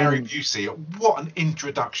that Gary Busey, what an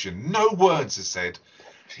introduction. No words are said.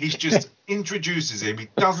 He's just introduces him. He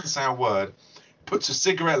doesn't say a word. Puts a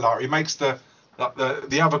cigarette lighter. He makes the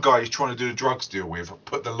other guy he's trying to do the drugs deal with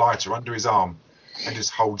put the lighter under his arm and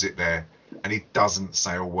just holds it there. And he doesn't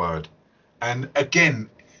say a word. And again,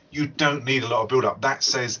 you don't need a lot of build-up. That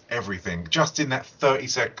says everything. Just in that 30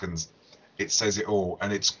 seconds, it says it all.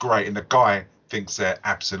 And it's great. And the guy thinks they're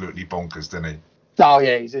absolutely bonkers, doesn't he? Oh,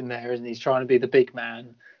 yeah, he's in there, isn't he? He's trying to be the big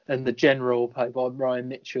man. And the general, played by Ryan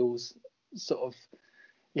Mitchell's, sort of,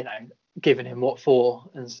 giving him what for.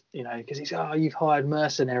 And, because he's, you've hired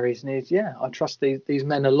mercenaries. And he's, I trust these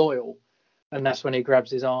men are loyal. And that's when he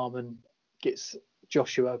grabs his arm and gets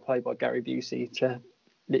Joshua, played by Gary Busey, to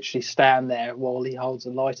literally stand there while he holds a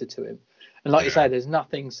lighter to him. And like you say, there's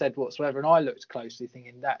nothing said whatsoever. And I looked closely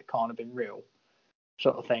thinking that can't have been real,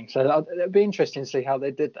 sort of thing. So it'd be interesting to see how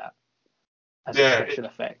they did that as a special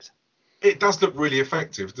effect. It does look really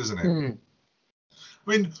effective, doesn't it? I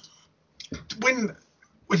mean, when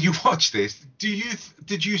you watch this,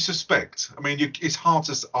 did you suspect? I mean, it's hard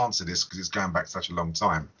to answer this because it's going back such a long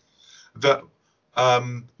time, that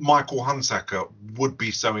Michael Hunsaker would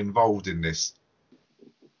be so involved in this,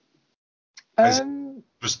 as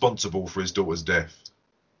responsible for his daughter's death?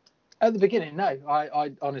 At the beginning, no.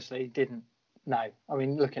 I honestly didn't know. I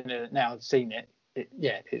mean, looking at it now, I've seen it.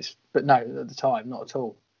 But no, at the time, not at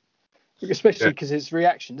all. Especially because his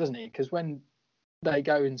reaction, doesn't he? Because when they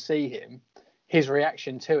go and see him, his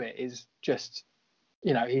reaction to it is just,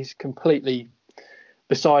 he's completely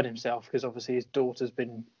beside himself, because obviously his daughter's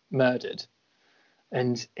been murdered,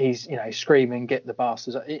 and he's, screaming, "Get the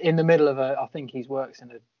bastards!" In the middle of I think he works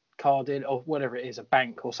in a car deal or whatever it is, a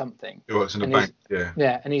bank or something. He works in a bank, yeah.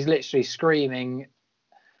 Yeah, and he's literally screaming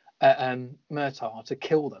at Murtaugh to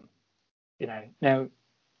kill them. Now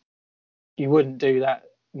you wouldn't do that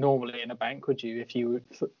normally in a bank, would you, if you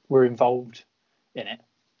were involved in it,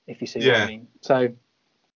 if you see what I mean? So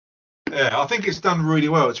I think it's done really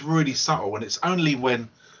well. It's really subtle, and it's only when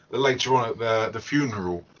later on at the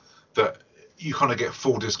funeral that you kind of get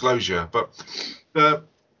full disclosure. But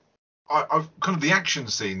I've kind of, the action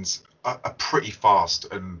scenes are pretty fast,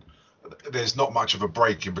 and there's not much of a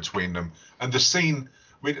break in between them. And the scene,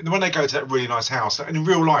 I mean, when they go to that really nice house, and in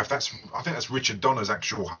real life, I think that's Richard Donner's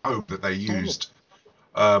actual home that they used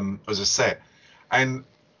as a set. And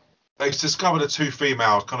they've discovered the two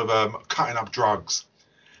females kind of cutting up drugs.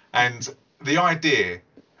 And the idea,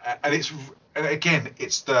 and again,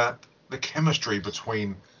 it's the chemistry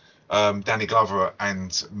between Danny Glover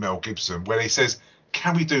and Mel Gibson, where he says,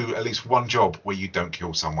 "Can we do at least one job where you don't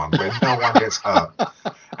kill someone, where no one gets hurt?"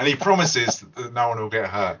 And he promises that no one will get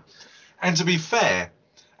hurt. And to be fair,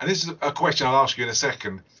 and this is a question I'll ask you in a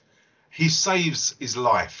second, he saves his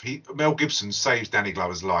life. Mel Gibson saves Danny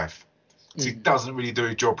Glover's life. So he doesn't really do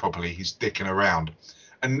his job properly. He's dicking around,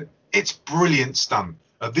 and it's brilliant stunt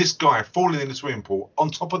of this guy falling in the swimming pool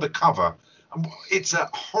on top of the cover. And it's a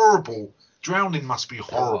horrible drowning. Must be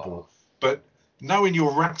horrible, but knowing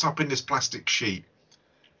you're wrapped up in this plastic sheet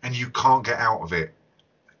and you can't get out of it,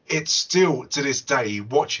 it's still to this day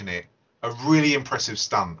watching it a really impressive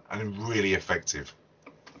stunt and really effective.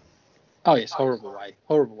 Oh, it's horrible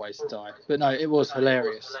way to die. But no, it was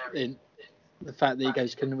hilarious in the fact that he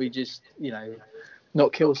goes, "Can we just,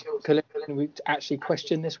 not kill him? Can we actually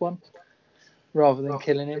question this one rather than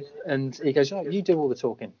killing him?" And he goes, "Oh, you do all the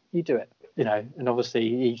talking. You do it." And obviously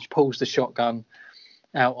he pulls the shotgun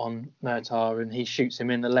out on Murtaugh and he shoots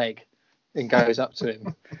him in the leg and goes up to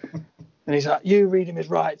him. And he's like, "You read him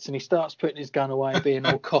his rights." And he starts putting his gun away, being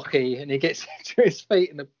all cocky. And he gets to his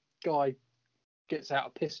feet and the guy gets out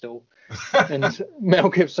a pistol and Mel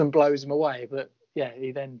Gibson blows him away. But yeah,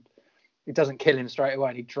 he doesn't kill him straight away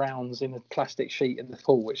and he drowns in a plastic sheet in the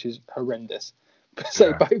pool, which is horrendous.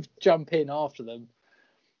 So they both jump in after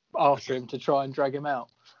him to try and drag him out.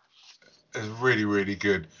 It's really, really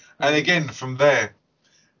good. And again, from there,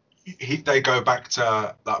 they go back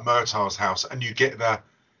to like Murtaugh's house, and you get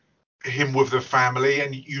him with the family,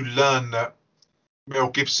 and you learn that Mel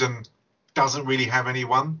Gibson doesn't really have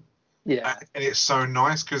anyone. Yeah. And it's so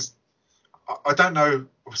nice because I don't know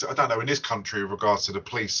in this country with regards to the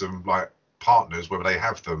police and like partners whether they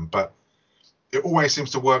have them, but it always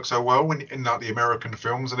seems to work so well in like the American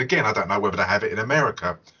films. And again, I don't know whether they have it in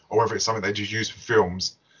America or whether it's something they just use for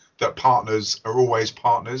films, that partners are always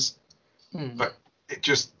partners. But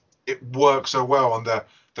it works so well on the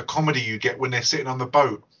comedy you get when they're sitting on the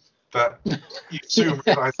boat, that you soon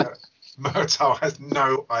realise that Murtaugh has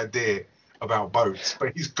no idea about boats,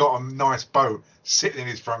 but he's got a nice boat sitting in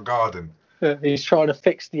his front garden. He's trying to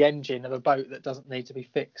fix the engine of a boat that doesn't need to be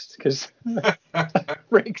fixed because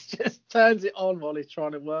Riggs just turns it on while he's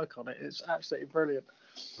trying to work on it. It's absolutely brilliant.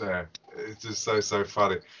 Yeah, it's just so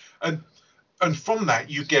funny. And from that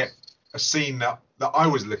you get a scene that I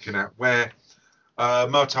was looking at where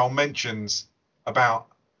Murtaugh mentions about,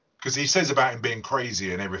 because he says about him being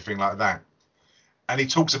crazy and everything like that, and he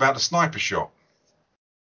talks about the sniper shot.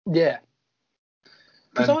 Yeah.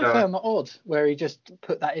 Because I found that odd where he just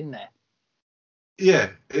put that in there. Yeah,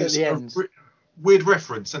 it's a weird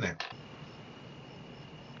reference, isn't it?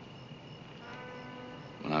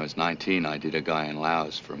 When I was 19, I did a guy in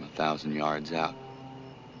Laos from 1,000 yards out.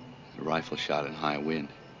 A rifle shot in high wind.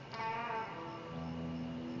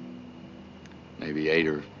 Maybe 8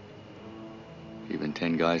 or even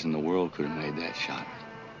 10 guys in the world could have made that shot.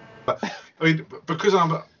 But I mean, because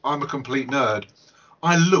I'm a complete nerd,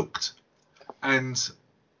 I looked, and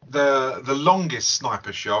the longest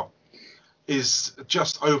sniper shot is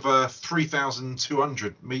just over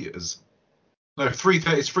 3,200 meters. No, it's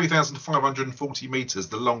 3,540 meters.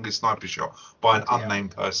 The longest sniper shot by an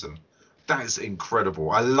unnamed person. That is incredible.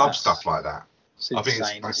 I love stuff like that. I think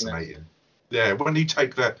it's fascinating. Yeah, when you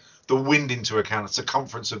take the wind into account, the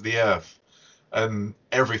circumference of the Earth, and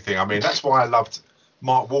everything. I mean, that's why I loved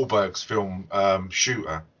Mark Wahlberg's film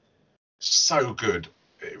Shooter. So good.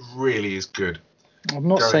 It really is good. I've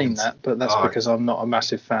not seen that, but that's because I'm not a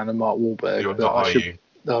massive fan of Mark Wahlberg. You're not,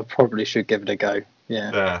 I probably should give it a go.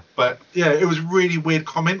 Yeah. But yeah, it was a really weird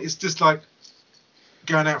comment. It's just like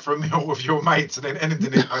going out for a meal with your mates and then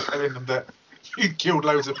ending it by telling them that you killed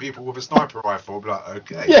loads of people with a sniper rifle. I'll be like,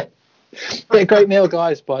 okay. Yeah, great meal,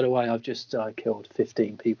 guys. By the way, I've just killed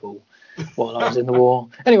 15 people while I was in the war.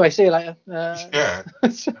 Anyway, see you later. Yeah.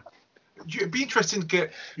 It'd be interesting to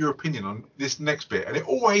get your opinion on this next bit. And it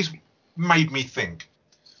always made me think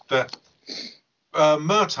that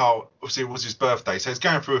Murtaugh, obviously it was his birthday, so he's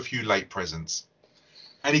going through a few late presents.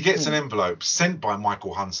 And he gets an envelope sent by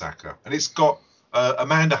Michael Hunsaker. And it's got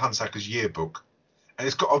Amanda Hunsaker's yearbook. And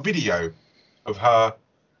it's got a video of her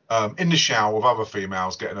in the shower with other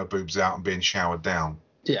females getting her boobs out and being showered down.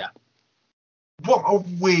 Yeah. What a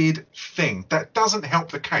weird thing. That doesn't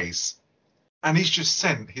help the case. And he's just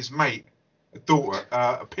sent his mate,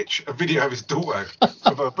 a video of his daughter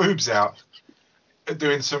with her boobs out,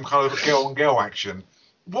 doing some kind of girl-on-girl action.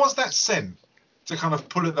 Was that sent to kind of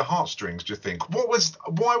pull at the heartstrings, do you think?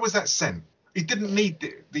 Why was that sent? He didn't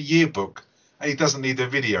need the yearbook, and he doesn't need the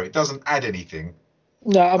video. It doesn't add anything.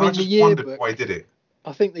 No, I mean, I just wondered why he did it.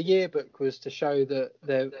 I think the yearbook was to show that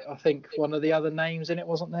I think one of the other names in it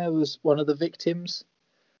wasn't there, was one of the victims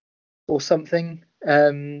or something.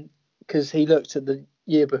 Because he looked at the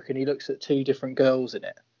yearbook and he looks at 2 different girls in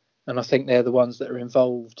it. And I think they're the ones that are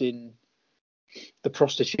involved in the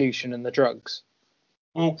prostitution and the drugs.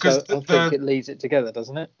 Well, because I think it leads it together,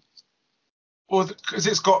 doesn't it? Well, because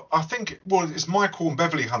it's got, I think, well, it's Michael and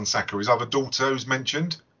Beverly Hunsaker, his other daughter, who's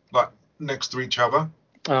mentioned, like next to each other.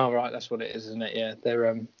 Oh, right, that's what it is, isn't it? Yeah,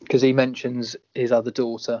 they're because he mentions his other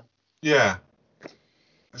daughter. Yeah.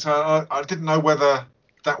 So I didn't know whether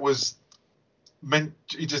that was meant.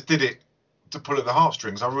 He just did it to pull at the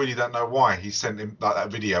heartstrings. I really don't know why he sent him like that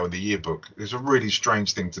video in the yearbook. It's a really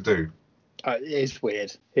strange thing to do. It is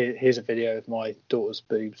weird. Here's a video of my daughter's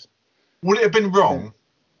boobs. Would it have been wrong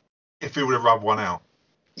if he would have rubbed one out?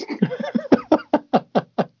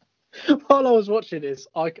 While I was watching this,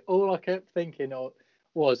 all I kept thinking of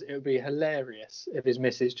was it would be hilarious if his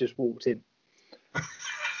missus just walked in.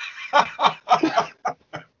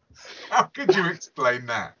 How could you explain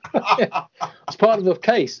that? It's part of the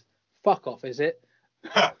case. Fuck off, is it?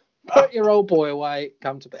 Put your old boy away.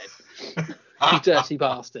 Come to bed. You dirty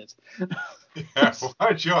bastard. Yeah,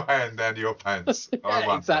 wash your hand down your pants.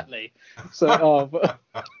 Yeah, exactly. So,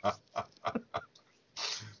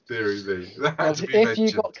 dearie me. That had to be if mentioned.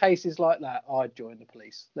 you got cases like that, I'd join the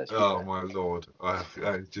police. Let's be fair. My lord,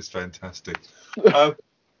 it's just fantastic.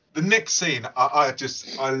 The next scene, I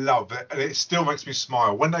love it, and it still makes me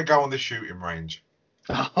smile when they go on the shooting range.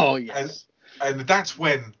 Oh yes. And that's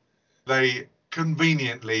when they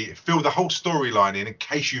conveniently fill the whole storyline in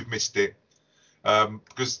case you've missed it,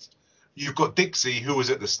 because you've got Dixie, who was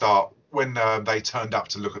at the start when they turned up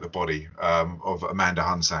to look at the body of Amanda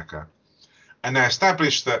Hunsaker, and they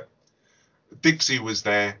established that Dixie was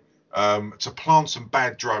there to plant some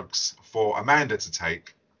bad drugs for Amanda to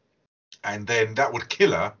take, and then that would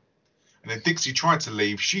kill her. And then Dixie tried to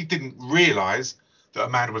leave. She didn't realise that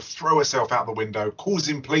Amanda would throw herself out the window,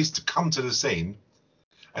 causing police to come to the scene,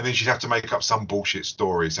 and then she'd have to make up some bullshit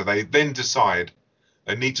story. So they then decide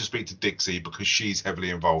they need to speak to Dixie because she's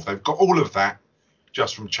heavily involved. They've got all of that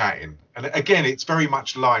just from chatting. And again, it's very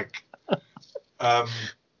much like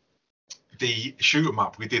the shoot 'em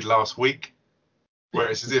up we did last week, where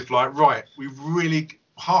it's as if like, right, we really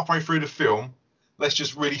halfway through the film, let's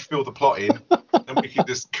just really fill the plot in, and we can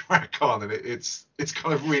just crack on, and it's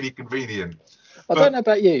kind of really convenient. I don't know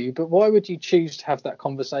about you, but why would you choose to have that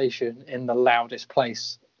conversation in the loudest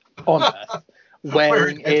place on earth,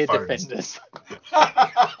 wearing ear defenders?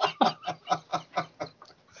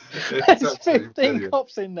 There's 15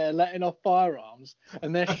 cops in there letting off firearms,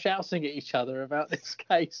 and they're shouting at each other about this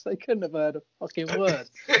case. They couldn't have heard a fucking word.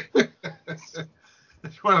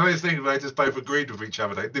 It's one of those things where they just both agreed with each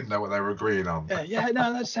other. They didn't know what they were agreeing on. Yeah,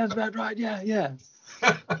 no, that sounds about right. Yeah.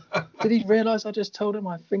 Did he realise I just told him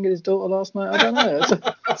I fingered his daughter last night? I don't know.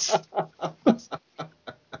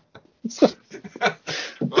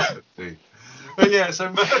 But yeah,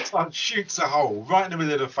 so Murtaugh shoots a hole right in the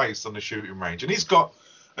middle of the face on the shooting range, and he's got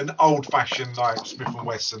an old-fashioned like Smith and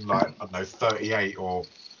Wesson, like I don't know, 38 or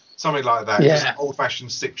something like that. Yeah. Just an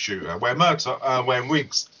old-fashioned six-shooter. Where where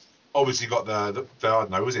Riggs obviously got the I don't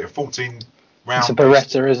know, was it a 14 round? It's a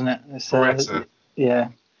Beretta, isn't it? It's Beretta. Yeah.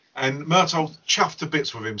 And Murtaugh chuffed to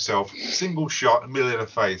bits with himself, single shot, middle of the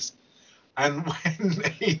face. And when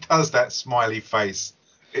he does that smiley face,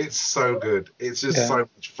 it's so good. It's just so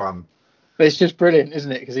much fun. But it's just brilliant,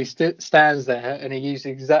 isn't it? Because he stands there and he uses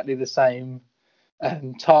exactly the same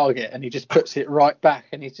target, and he just puts it right back,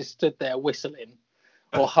 and he's just stood there whistling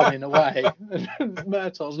or humming away. And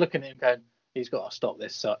Murtaugh's looking at him going, he's got to stop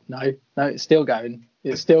this. So, no, it's still going.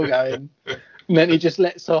 It's still going. And then he just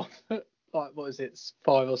lets off, like, what is it,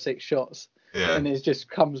 5 or 6 shots. Yeah. And it just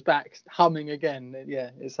comes back humming again.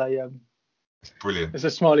 Yeah, it's brilliant. It's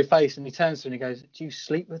a smiley face, and he turns to him and he goes, do you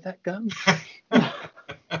sleep with that gun?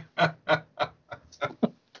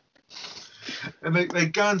 And they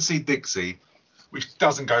go and see Dixie, which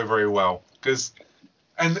doesn't go very well,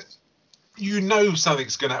 and you know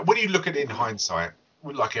something's gonna. When you look at it in hindsight,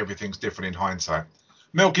 like everything's different in hindsight.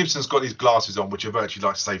 Mel Gibson's got these glasses on, which are virtually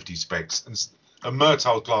like safety specs, and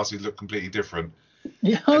Murtaugh's glasses look completely different.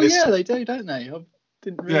 Yeah, they do, don't they? I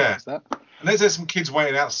didn't realise that. And as there's some kids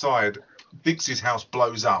waiting outside, Dixie's house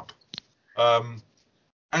blows up, and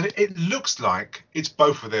it looks like it's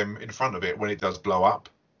both of them in front of it when it does blow up,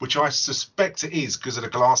 which I suspect it is because of the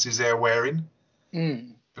glasses they're wearing.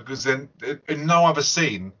 Mm. Because then in no other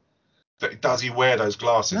scene does he wear those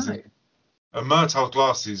glasses. No. And Murtaugh's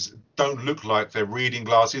glasses don't look like they're reading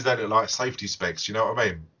glasses. They look like safety specs. You know what I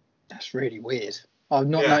mean? That's really weird. I've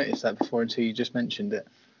not noticed that before until you just mentioned it.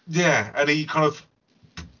 Yeah, and he kind of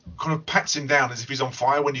pats him down as if he's on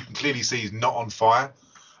fire when you can clearly see he's not on fire.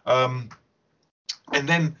 And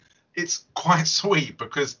then it's quite sweet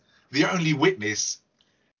because the only witness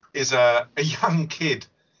is a young kid,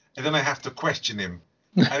 and then they have to question him.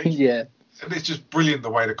 And Yeah. And it's just brilliant the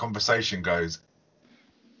way the conversation goes.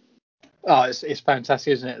 Oh, it's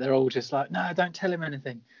fantastic, isn't it? They're all just like, no, don't tell him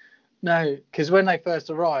anything. No, because when they first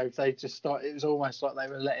arrived, they just started. It was almost like they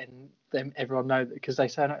were letting everyone know that, because they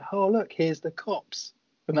say, like, "Oh, look, here's the cops,"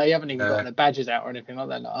 and they haven't even got their badges out or anything like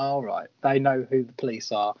that. Like, oh, right, they know who the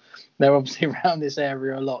police are. They're obviously around this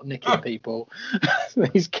area a lot, nicking people.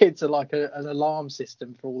 These kids are like an alarm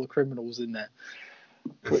system for all the criminals in there,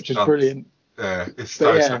 which is brilliant. Yeah, it's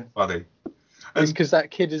so funny. It's because that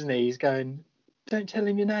kid, isn't he? He's going, "Don't tell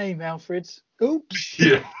him your name, Alfred." Oops.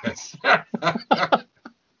 Yes.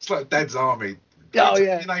 It's like Dad's Army. Don't tell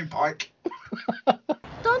your name, Pike.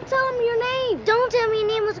 Don't tell him your name. Don't tell me your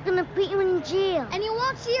name was gonna put you in jail. And you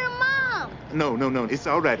won't see your mom. No. It's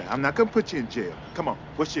all right. I'm not gonna put you in jail. Come on.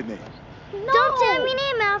 What's your name? No. Don't tell him your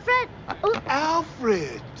name, Alfred.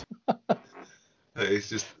 Alfred. It's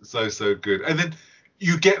just so good. And then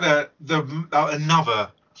you get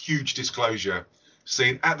another huge disclosure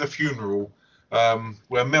scene at the funeral,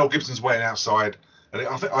 where Mel Gibson's waiting outside, and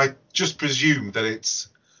I just presume that it's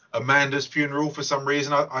Amanda's funeral for some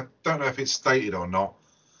reason. I don't know if it's stated or not.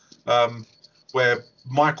 Where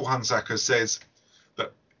Michael Hunsaker says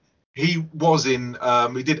that he was in,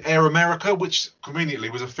 he did Air America, which conveniently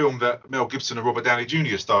was a film that Mel Gibson and Robert Downey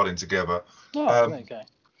Jr. starred in together. Oh, there you go.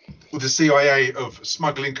 With the CIA of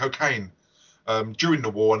smuggling cocaine during the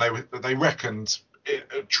war, and they reckoned,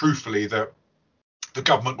 truthfully, that the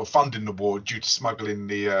government were funding the war due to smuggling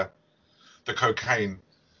the cocaine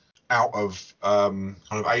out of kind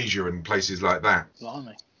of Asia and places like that.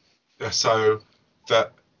 Blimey. So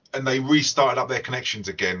and they restarted up their connections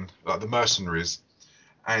again, like the mercenaries,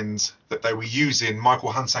 and that they were using Michael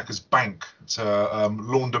Hunsaker's bank to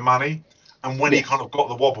launder money. And when he kind of got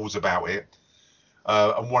the wobbles about it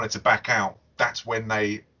and wanted to back out, that's when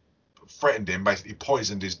they threatened him, basically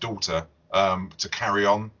poisoned his daughter to carry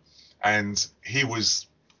on. And he was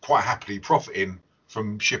quite happily profiting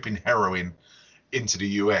from shipping heroin into the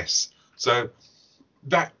US. So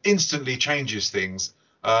that instantly changes things.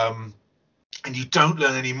 And you don't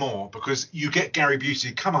learn any more, because you get Gary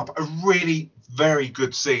Busey come up a really very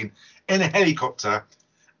good scene in a helicopter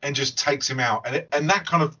and just takes him out. And that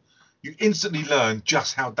kind of, you instantly learn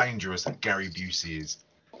just how dangerous that Gary Busey is.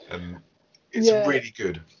 And it's really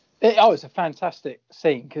good. It's a fantastic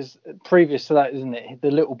scene, because previous to that, isn't it,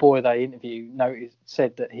 the little boy they interviewed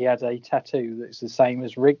said that he had a tattoo that's the same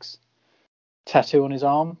as Riggs' tattoo on his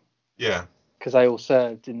arm. Yeah. Because they all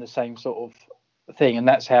served in the same sort of thing, and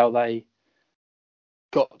that's how they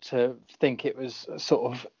got to think it was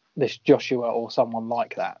sort of this Joshua or someone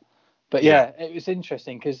like that. But it was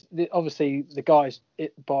interesting, because obviously the guys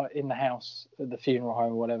in the house at the funeral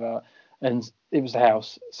home or whatever, and it was the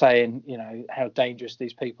house saying, how dangerous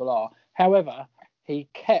these people are. However, he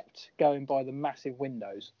kept going by the massive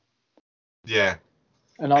windows. Yeah.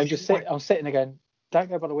 And I'm sitting there going, don't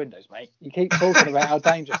go by the windows, mate. You keep talking about how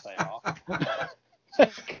dangerous they are.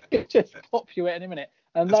 It just pop you at any minute.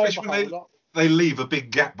 And especially when they leave a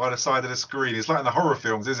big gap by the side of the screen. It's like in the horror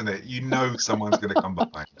films, isn't it? You know someone's going to come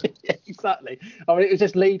behind it. Yeah, exactly. I mean, it was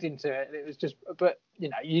just leading to it. It was just, but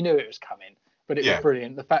you knew it was coming. But it was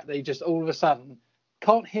brilliant. The fact that he just all of a sudden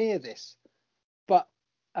can't hear this, but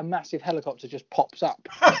a massive helicopter just pops up.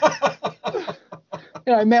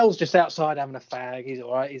 Mel's just outside having a fag. He's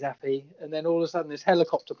all right. He's happy. And then all of a sudden, this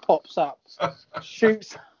helicopter pops up,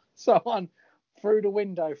 shoots someone through the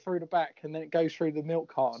window, through the back, and then it goes through the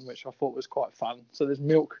milk carton, which I thought was quite fun. So there's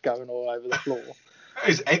milk going all over the floor. It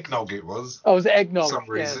was eggnog, it was. Oh, it was eggnog? For some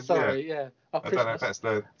reason, yeah, sorry, yeah. I don't know if that's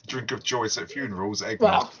the drink of choice at funerals,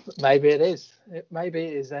 eggnog. Well, maybe it is. Maybe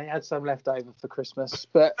it is. They had some left over for Christmas.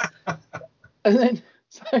 But, and then,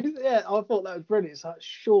 I thought that was brilliant. It's like,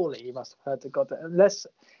 surely you must have heard the goddamn, unless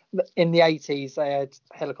in the 80s they had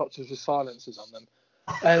helicopters with silencers on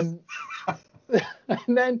them.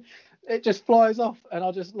 And then it just flies off, and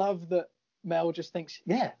I just love that Mel just thinks,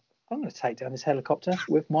 I'm going to take down this helicopter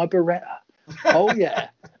with my Beretta. Oh yeah.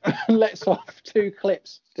 Lets off 2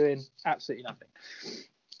 clips doing absolutely nothing.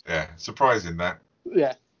 Yeah, surprising that.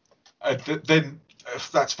 Yeah. Then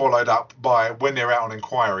that's followed up by, when they're out on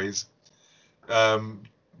inquiries,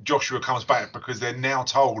 Joshua comes back, because they're now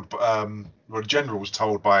told, the general's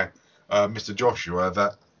told by Mr. Joshua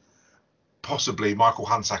that possibly Michael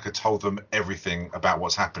Hunsaker told them everything about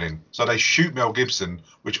what's happening. So they shoot Mel Gibson,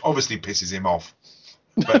 which obviously pisses him off.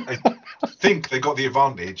 But they think they got the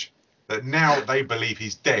advantage that now they believe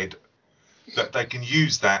he's dead, that they can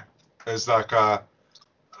use that as like a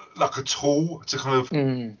tool to kind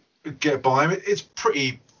of get by him. It's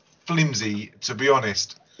pretty flimsy, to be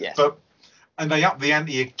honest. Yes. And they up the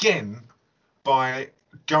ante again by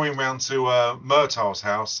going round to Murtaugh's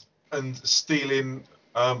house and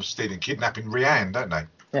kidnapping Rianne, don't they?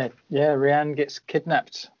 Yeah, Rianne gets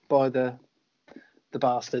kidnapped by the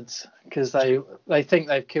bastards because they think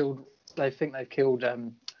they've killed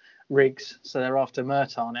Riggs, so they're after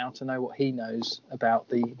Murtaugh now to know what he knows about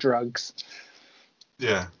the drugs.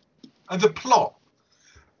 Yeah, and the plot,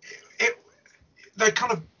 they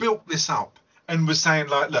kind of built this up and was saying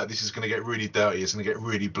like, look, this is going to get really dirty, it's going to get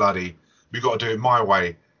really bloody, we've got to do it my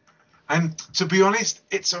way. And to be honest,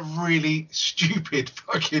 it's a really stupid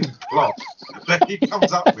fucking plot that he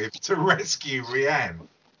comes up with to rescue Rianne.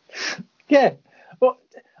 Yeah, well,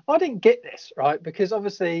 I didn't get this, right, because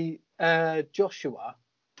obviously Joshua.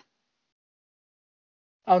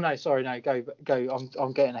 Oh no, sorry, no, go.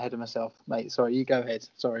 I'm getting ahead of myself, mate. Sorry, you go ahead.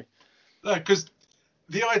 Sorry. No, because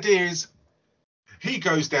the idea is he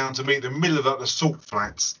goes down to meet the middle of the salt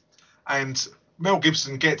flats, and Mel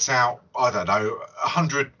Gibson gets out, I don't know,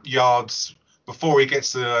 100 yards before he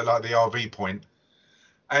gets to like the RV point,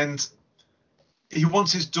 and he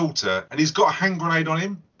wants his daughter, and he's got a hand grenade on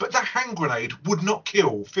him, but that hand grenade would not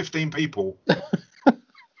kill 15 people.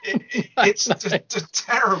 It's a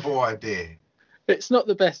terrible idea. It's not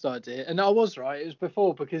the best idea, and I was right. It was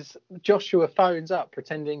before because Joshua phones up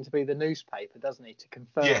pretending to be the newspaper, doesn't he, to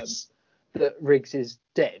confirm that Riggs is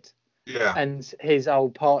dead. Yeah. And his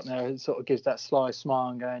old partner sort of gives that sly smile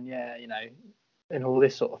and going, yeah, you know, and all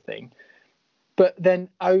this sort of thing. But then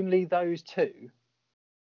only those two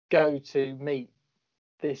go to meet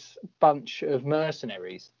this bunch of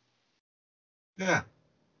mercenaries. Yeah.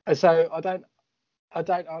 And so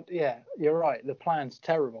yeah, you're right. The plan's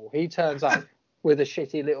terrible. He turns up with a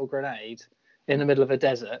shitty little grenade in the middle of a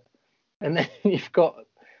desert, and then you've got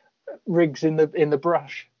Riggs in the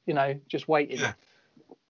brush, you know, just waiting. Yeah.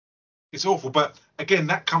 It's awful, but again,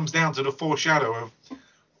 that comes down to the foreshadow of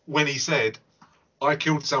when he said, I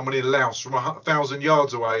killed someone in Laos from 1,000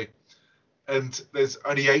 yards away, and there's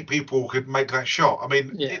only 8 people who could make that shot. I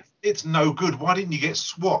mean, it's no good. Why didn't you get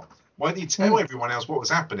SWAT? Why didn't you tell everyone else what was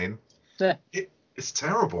happening? Yeah. It's a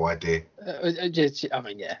terrible idea.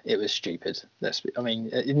 It was stupid.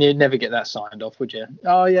 You'd never get that signed off, would you?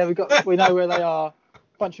 Oh yeah, we know where they are.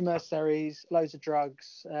 Bunch of mercenaries, loads of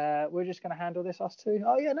drugs. We're just going to handle this, us two.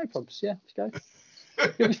 Oh yeah, no problems. Yeah, let's go.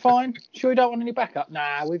 It'll be fine. Sure, you don't want any backup?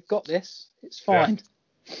 Nah, we've got this. It's fine.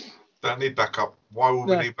 Yeah. Don't need backup. Why would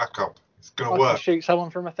we need backup? It's going to work. I can shoot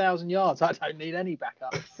someone from 1,000 yards. I don't need any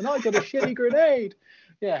backup. And I got a shitty grenade.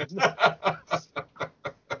 Yeah.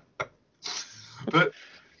 But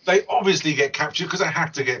they obviously get captured because they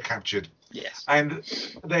have to get captured. Yes. And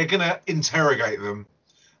they're going to interrogate them.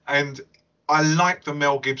 And I like the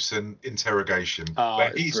Mel Gibson interrogation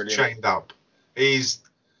where he's brilliant. Chained up.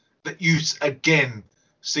 You again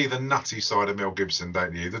see the nutty side of Mel Gibson,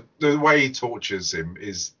 don't you? The way he tortures him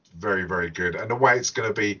is very, very good. And the way it's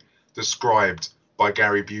going to be described by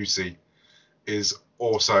Gary Busey is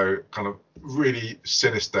also kind of really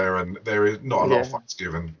sinister, and there is not a lot of fucks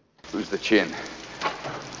given. Who's the chin?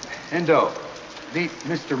 Endo, meet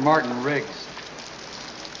Mr. Martin Riggs.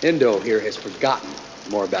 Endo here has forgotten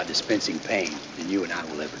more about dispensing pain than you and I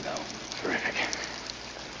will ever know. Terrific.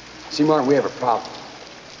 See, Martin, we have a problem.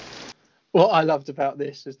 What I loved about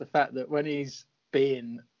this is the fact that when he's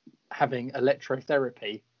having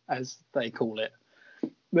electrotherapy, as they call it,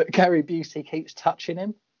 that Gary Busey keeps touching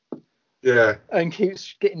him. Yeah. And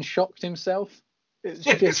keeps getting shocked himself.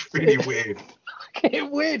 It's really weird.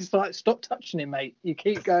 It's weird. It's like, stop touching him, mate. You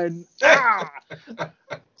keep going,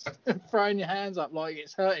 throwing your hands up like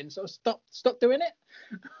it's hurting. So stop doing it.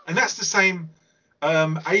 And that's the same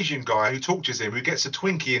Asian guy who tortures him, who gets a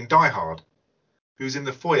Twinkie in Die Hard, who's in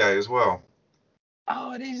the foyer as well.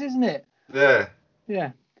 Oh, it is, isn't it? Yeah.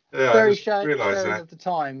 Yeah. Yeah. Very sharing of the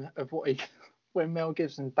time of when Mel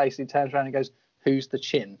Gibson basically turns around and goes, "Who's the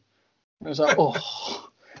chin?" I was like, oh,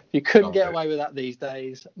 you couldn't get away with that these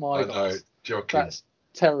days. My God, that's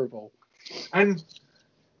terrible. And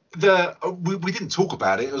we didn't talk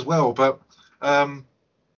about it as well, but and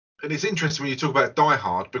it's interesting when you talk about Die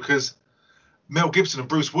Hard because Mel Gibson and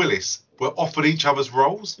Bruce Willis were offered each other's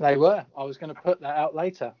roles. They were. I was going to put that out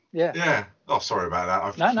later. Yeah. Yeah. Oh, sorry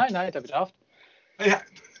about that. No, don't be daft. Yeah,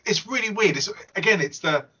 it's really weird. It's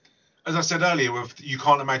as I said earlier, you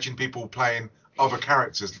can't imagine people playing other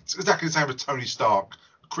characters. It's exactly the same with Tony Stark,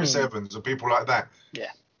 Chris Evans, and people like that. Yeah.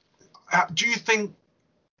 Do you think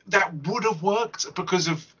that would have worked? Because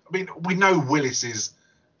we know Willis is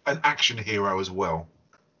an action hero as well.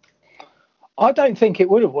 I don't think it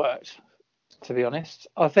would have worked, to be honest.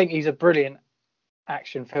 I think he's a brilliant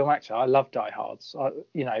action film actor. I love Die Hards. I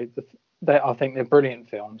think they're brilliant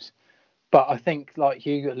films. But I think, like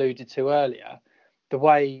you alluded to earlier, the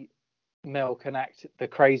way Mel can act the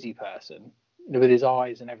crazy person with his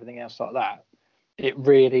eyes and everything else like that, it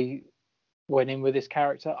really went in with his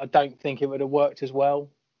character. I don't think it would have worked as well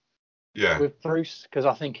with Bruce, because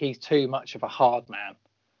I think he's too much of a hard man.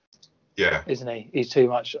 Yeah. Isn't he? He's too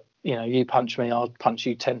much, you punch me, I'll punch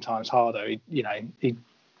you 10 times harder.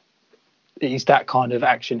 He's that kind of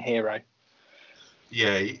action hero.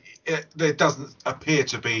 Yeah, there doesn't appear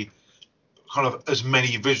to be kind of as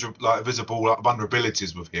many visible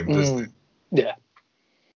vulnerabilities with him, does there? Yeah.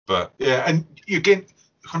 But yeah, and again,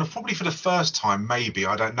 kind of probably for the first time, maybe,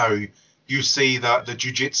 I don't know, you see that the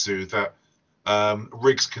jiu-jitsu that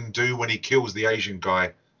Riggs can do when he kills the Asian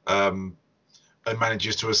guy and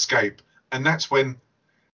manages to escape, and that's when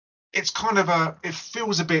it's kind of it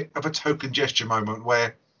feels a bit of a token gesture moment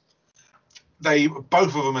where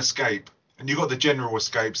both of them escape, and you've got the general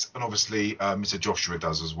escapes, and obviously Mr. Joshua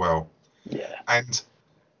does as well. Yeah. And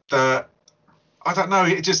I don't know,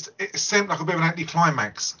 it seemed like a bit of an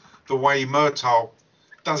anticlimax, the way Murtaugh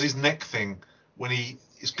does his neck thing when he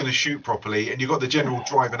is going to shoot properly, and you've got the general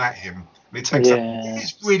driving at him, and he takes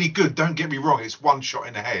it's really good, don't get me wrong, it's one shot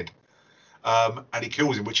in the head, and he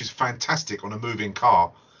kills him, which is fantastic on a moving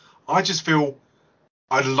car. I just feel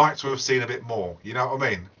I'd like to have seen a bit more, you know what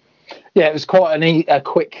I mean? Yeah, it was quite a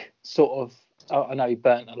quick sort of. I know he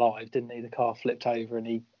burnt alive, didn't he? The car flipped over and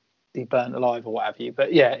he burnt alive or what have you.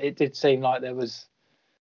 But yeah, it did seem like there was,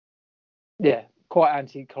 quite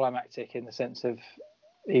anticlimactic in the sense of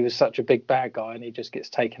he was such a big bad guy and he just gets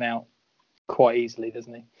taken out quite easily,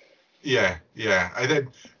 doesn't he? Yeah. And then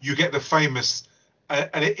you get the famous,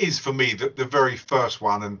 and it is for me the very first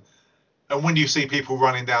one, and when you see people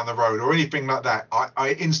running down the road or anything like that,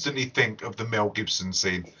 I instantly think of the Mel Gibson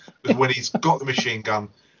scene, because when he's got the machine gun,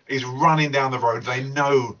 he's running down the road. They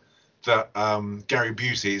know that Gary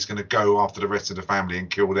Busey is going to go after the rest of the family and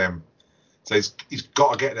kill them, so he's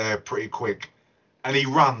got to get there pretty quick, and he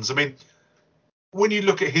runs. I mean, when you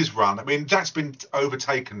look at his run, I mean, that's been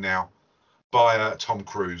overtaken now by Tom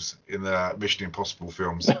Cruise in the Mission Impossible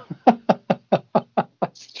films.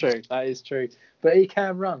 That's true. That is true. But he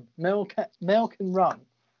can run. Mel can run.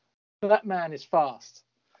 But that man is fast.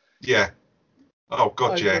 Yeah. Oh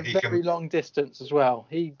God, Over yeah. He very long distance as well.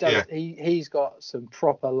 He does. Yeah. He's got some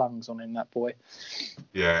proper lungs on him, that boy.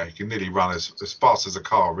 Yeah, he can nearly run as fast as a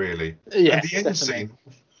car, really. Yeah, and the end scene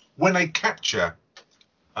when they capture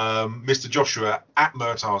Mr. Joshua at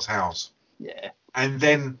Murtaugh's house. Yeah. And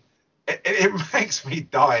then it makes me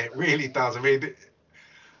die. It really does. I mean,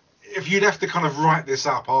 if you'd have to kind of write this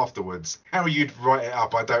up afterwards, how you'd write it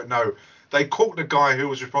up, I don't know. They caught the guy who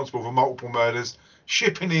was responsible for multiple murders,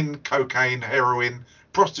 shipping in cocaine, heroin,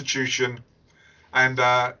 prostitution, and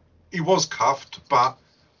he was cuffed, but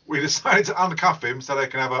we decided to uncuff him so they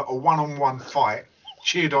can have a one-on-one fight,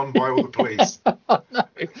 cheered on by all the police. No.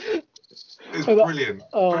 It's brilliant.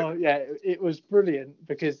 Oh, yeah, it was brilliant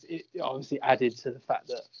because it obviously added to the fact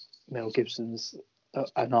that Mel Gibson's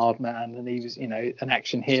an hard man and he was, an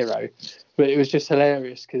action hero. But it was just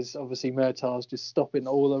hilarious because obviously Murtaugh's just stopping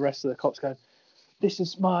all the rest of the cops going, this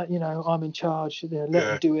is my, I'm in charge, let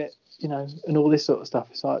me do it, and all this sort of stuff.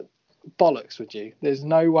 It's like, bollocks, would you? There's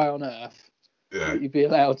no way on earth that you'd be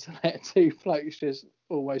allowed to let two blokes just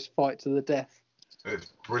almost fight to the death.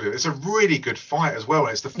 It's brilliant. It's a really good fight as well.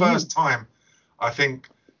 And it's the first time, I think,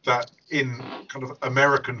 that in kind of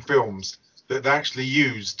American films that they actually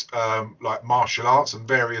used like martial arts and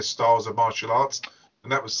various styles of martial arts.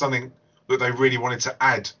 And that was something that they really wanted to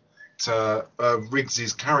add to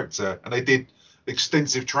Riggs's character. And they did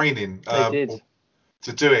extensive training to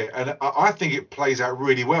do it. And I think it plays out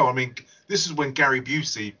really well. I mean, this is when Gary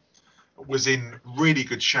Busey was in really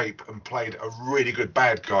good shape and played a really good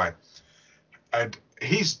bad guy. And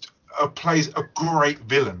he's plays a great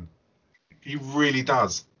villain. He really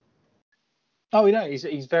does. Oh,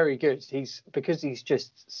 he's very good. Because he's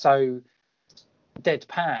just so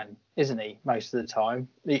deadpan, isn't he? Most of the time,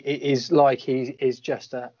 it is like he is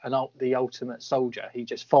just the ultimate soldier. He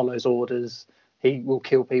just follows orders. He will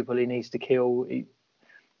kill people he needs to kill.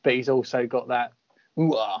 But he's also got that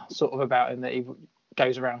sort of about him that he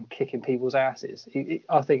goes around kicking people's asses.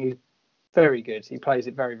 I think he's very good. He plays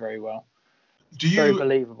it very, very well. Very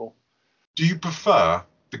believable. Do you prefer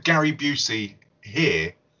the Gary Busey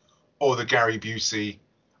here or the Gary Busey?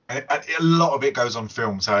 And a lot of it goes on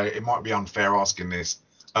film, so it might be unfair asking this.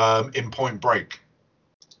 In Point Break.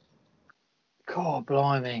 God,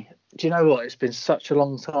 blimey! Do you know what? It's been such a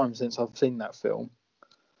long time since I've seen that film.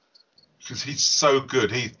 Because he's so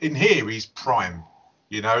good. He's prime.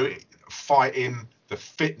 Fighting, the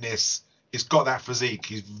fitness. He's got that physique.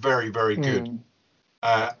 He's very, very good.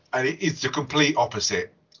 And it's the complete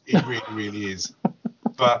opposite. He really, really is.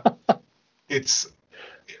 But it's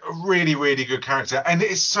a really, really good character, and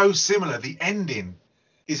it's so similar. The ending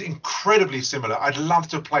is incredibly similar. I'd love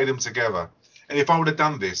to play them together, and if I would have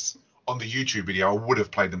done this on the YouTube video, I would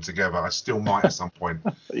have played them together. I still might at some point.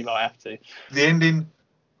 You might have to. The ending,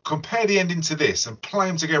 compare the ending to this and play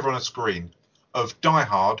them together on a screen of Die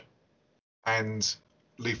Hard and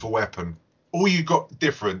Lethal Weapon. All you got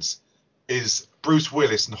difference is Bruce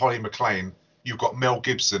Willis and Holly McClane. You've got Mel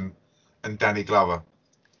Gibson and Danny Glover.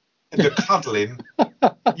 And the cuddling,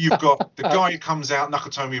 you've got the guy who comes out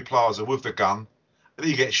Nakatomi Plaza with the gun, and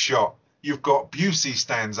he gets shot. You've got Busey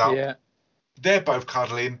stands up. Yeah. They're both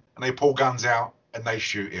cuddling, and they pull guns out and they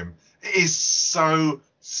shoot him. It is so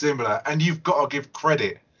similar, and you've got to give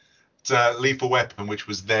credit to Lethal Weapon, which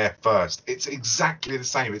was there first. It's exactly the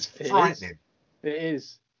same. It's frightening. It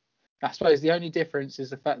is. I suppose the only difference is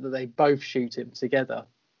the fact that they both shoot him together.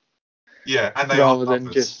 Yeah, and they rather are than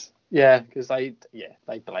lovers. just because they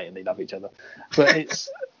blatantly love each other. But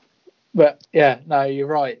but yeah, no, you're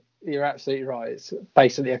right. You're absolutely right. It's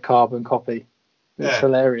basically a carbon copy. It's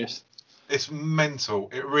hilarious. It's mental.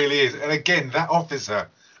 It really is. And again, that officer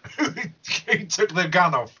who took the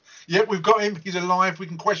gun off. Yep, we've got him. He's alive. We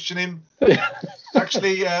can question him.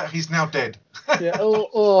 Actually, he's now dead.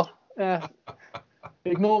 Yeah.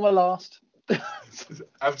 Ignore my last.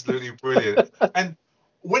 Absolutely brilliant. And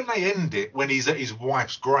when they end it, when he's at his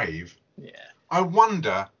wife's grave, I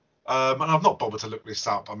wonder, and I've not bothered to look this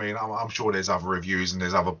up. I mean, I'm sure there's other reviews and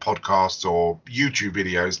there's other podcasts or YouTube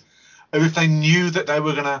videos of if they knew that they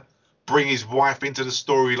were going to bring his wife into the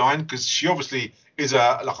storyline, because she obviously is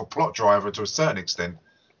like a plot driver to a certain extent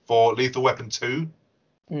for Lethal Weapon 2.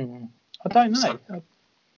 I don't know. So,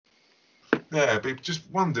 but just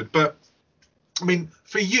wondered. But I mean,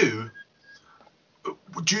 for you,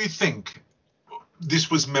 do you think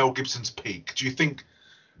this was Mel Gibson's peak? Do you think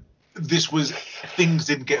things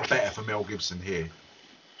didn't get better for Mel Gibson here?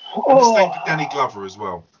 And the same for Danny Glover as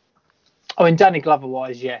well. I mean, Danny Glover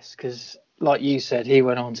wise, yes, because like you said, he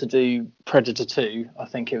went on to do Predator 2. I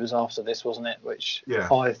think it was after this, wasn't it? Which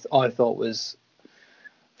I thought was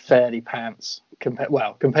fairly pants compared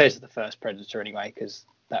to the first Predator anyway, because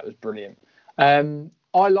that was brilliant.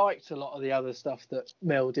 I liked a lot of the other stuff that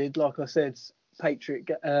Mel did. Like I said, Patriot,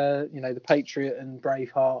 the Patriot and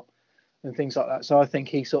Braveheart and things like that. So I think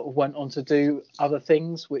he sort of went on to do other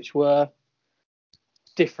things which were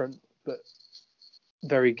different but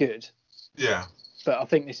very good. Yeah. But I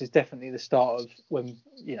think this is definitely the start of when,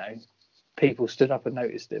 people stood up and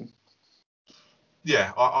noticed him.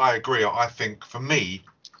 Yeah, I agree. I think for me,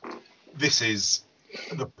 this is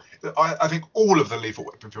I think all of the Lethal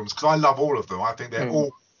Weapon films, because I love all of them. I think they're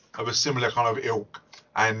all of a similar kind of ilk,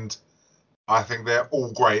 and I think they're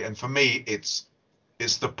all great. And for me, it's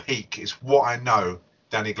the peak. It's what I know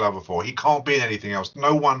Danny Glover for. He can't be in anything else.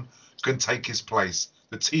 No one can take his place.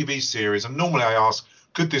 The TV series, and normally I ask,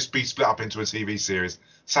 could this be split up into a TV series?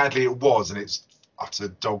 Sadly, it was, and it's utter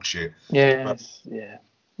dog shit.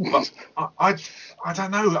 But I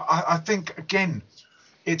don't know. I think, again,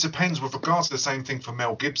 it depends with regards to the same thing for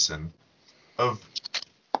Mel Gibson of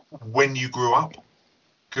when you grew up,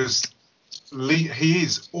 because he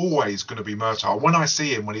is always going to be Murtaugh. When I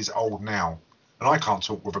see him when he's old now, and I can't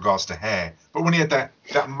talk with regards to hair, but when he had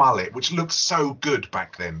that mullet, which looked so good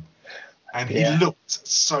back then, and he looked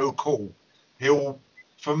so cool, he'll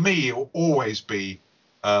always be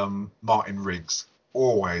Martin Riggs,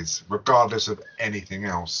 always, regardless of anything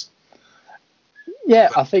else. Yeah,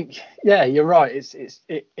 I think you're right.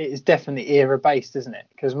 It is definitely era based, isn't it?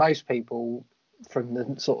 Because most people from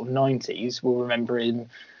the sort of 90s will remember him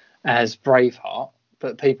as Braveheart,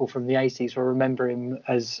 but people from the 80s will remember him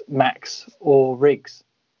as Max or Riggs.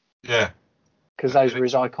 Yeah, because those were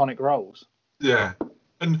his iconic roles. Yeah.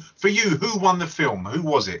 And for you, who won the film? Who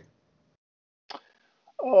was it?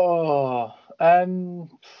 Do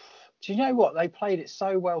you know what? They played it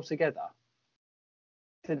so well together,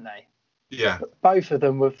 didn't they? Yeah. Both of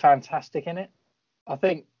them were fantastic in it. I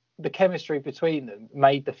think the chemistry between them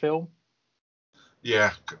made the film.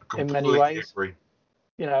 Yeah, in many ways. Agree.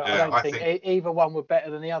 I don't think either one were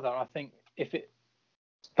better than the other. I think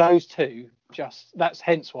those two that's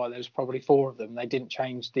hence why there was probably 4 of them. They didn't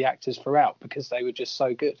change the actors throughout because they were just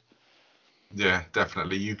so good. Yeah,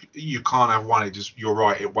 definitely. You can't have one. You're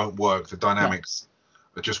right. It won't work. The dynamics,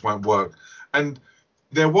 it just won't work. And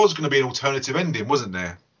there was going to be an alternative ending, wasn't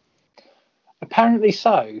there? Apparently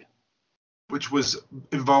so. Which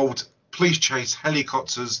involved police chase,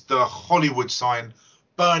 helicopters, the Hollywood sign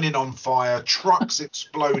burning on fire, trucks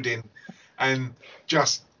exploding, and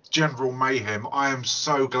just general mayhem. I am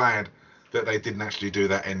so glad that they didn't actually do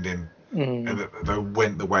that ending and that they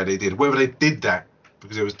went the way they did. Whether they did that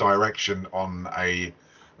because it was direction on a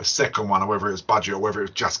a second one, or whether it was budget, or whether it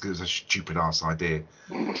was just because it was a stupid ass idea.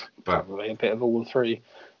 But probably a bit of all three.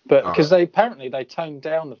 But because they toned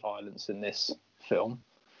down the violence in this film.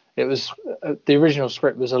 It was the original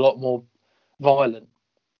script was a lot more violent,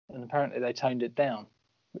 and apparently they toned it down,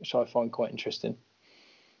 which I find quite interesting.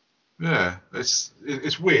 Yeah,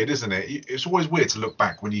 it's weird, isn't it? It's always weird to look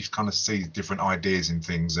back when you kind of see different ideas in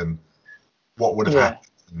things and what would have happened,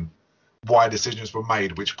 and why decisions were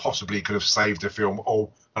made, which possibly could have saved a film or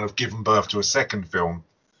kind of given birth to a second film,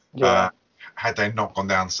 had they not gone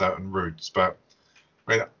down certain routes. But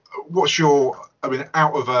I mean,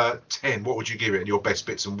 out of 10, what would you give it? And your best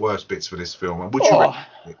bits and worst bits for this film? And would you recommend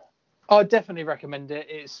it? I'd definitely recommend it.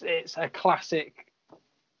 It's a classic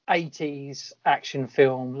 80s action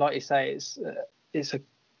film. Like you say, it's a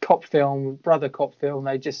cop film, brother cop film.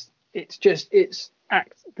 The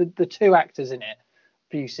two actors in it,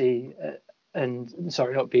 Busey and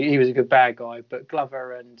sorry, not Busey, he was a good bad guy, but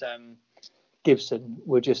Glover and Gibson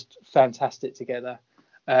were just fantastic together.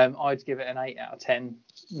 I'd give it an 8 out of 10,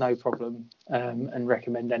 no problem, and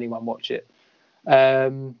recommend anyone watch it.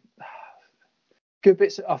 Good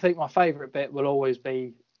bits. I think my favourite bit will always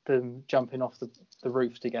be them jumping off the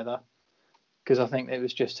roof together, because I think it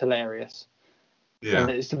was just hilarious. Yeah.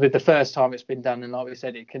 And it's the first time it's been done, and like we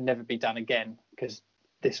said, it can never be done again because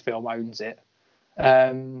this film owns it.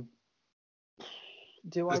 There's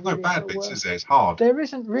no bad bits, is there? It's hard. There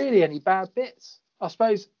isn't really any bad bits. I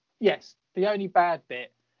suppose, yes, the only bad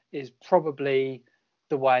bit is probably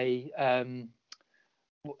the way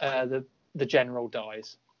the general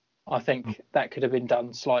dies. I think that could have been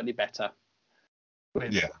done slightly better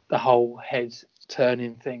with the whole head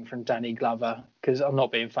turning thing from Danny Glover. Because I'm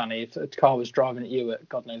not being funny. If a car was driving at you at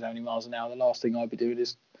God knows how many miles an hour, the last thing I'd be doing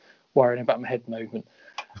is worrying about my head movement.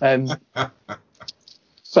 But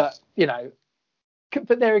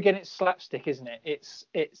but there again, it's slapstick, isn't it?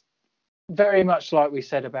 It's very much like we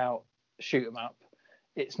said about Shoot 'em Up.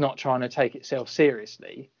 It's not trying to take itself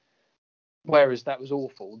seriously. Whereas that was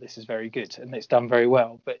awful. This is very good, and it's done very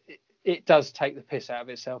well. But it does take the piss out of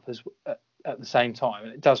itself at the same time,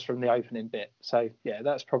 and it does from the opening bit. So yeah,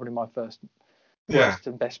 that's probably my worst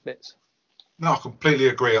and best bits. No, I completely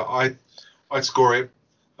agree. I'd score it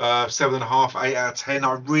 7.5, 8 out of 10.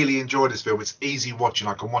 I really enjoy this film. It's easy watching.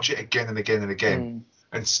 I can watch it again and again and again,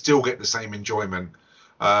 and still get the same enjoyment.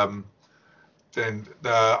 Then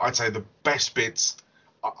I'd say the best bits.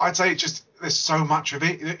 I'd say there's so much of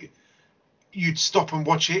it. You'd stop and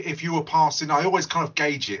watch it if you were passing. I always kind of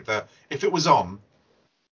gauge it that if it was on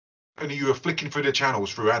and you were flicking through the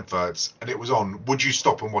channels through adverts and it was on, would you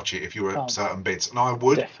stop and watch it if you were at certain bits? And I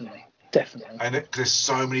would. Definitely. And there's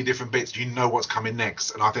so many different bits, you know what's coming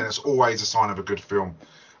next, and I think that's always a sign of a good film.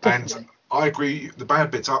 Definitely. And I agree, the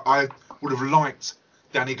bad bits, I would have liked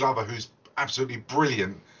Danny Glover, who's absolutely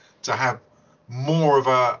brilliant, to have more of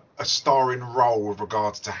a starring role with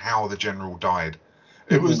regards to how the general died.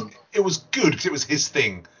 It was good because it was his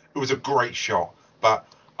thing. It was a great shot, but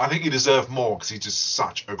I think he deserved more because he's just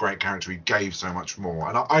such a great character. He gave so much more,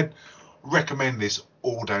 and I'd recommend this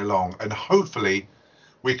all day long. And hopefully,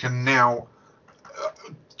 we can now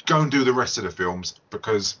go and do the rest of the films,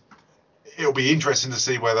 because it'll be interesting to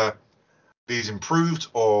see whether these improved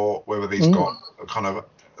or whether these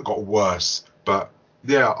got worse. But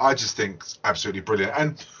yeah, I just think it's absolutely brilliant.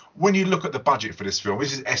 And when you look at the budget for this film,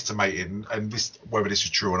 this is estimated, and whether this is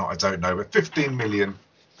true or not, I don't know, but 15 million,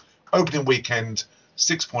 opening weekend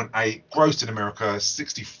 6.8, grossed in America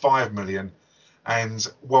 65 million, and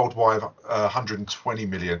worldwide 120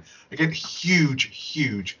 million. Again,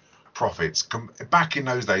 huge profits. Back in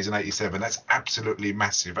those days in 87, that's absolutely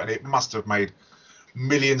massive, and it must have made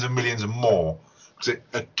millions and millions and more. Because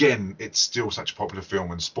it's still such a popular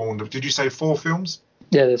film and spawned. Did you say 4 films?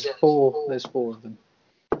 Yeah, there's four of them,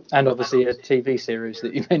 and obviously a TV series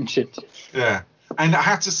that you mentioned. Yeah, and I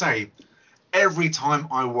have to say, every time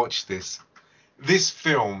I watch this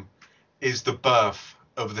film is the birth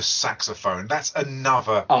of the saxophone. That's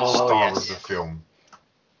another star of the film.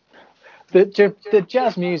 The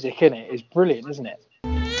jazz music in it is brilliant, isn't it?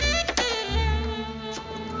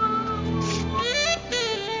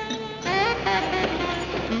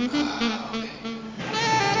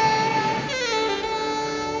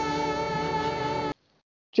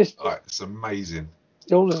 It's amazing.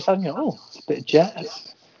 All of a sudden, it's a bit of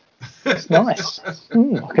jazz. It's nice. I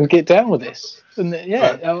can get down with this. And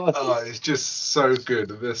it's just so good.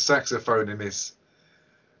 The saxophone in this,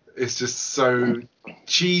 it's just so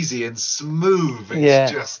cheesy and smooth.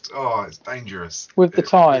 It's just it's dangerous. With the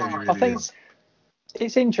time, really I think is.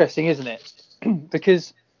 It's interesting, isn't it?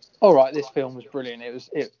 Because all right, this film was brilliant.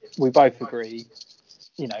 We both agree,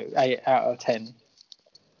 8 out of 10.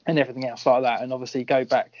 and everything else like that. And obviously go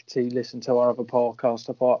back to listen to our other podcast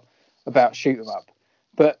about Shoot 'em Up.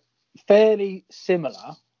 But fairly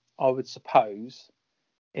similar, I would suppose,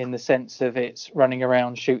 in the sense of it's running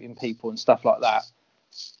around shooting people and stuff like that.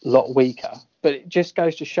 A lot weaker. But it just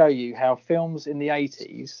goes to show you how films in the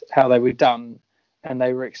 80s, how they were done and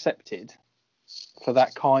they were accepted for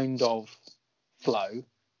that kind of flow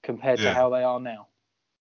compared to how they are now.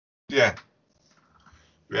 Yeah.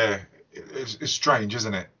 It's strange,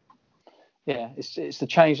 isn't it? Yeah, it's the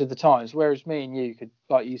change of the times. Whereas me and you could,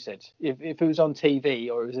 like you said, if it was on TV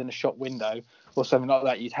or it was in a shop window or something like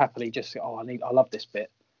that, you'd happily just say, I love this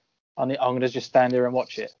bit. I'm going to just stand there and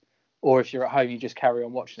watch it. Or if you're at home, you just carry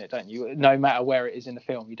on watching it, don't you? No matter where it is in the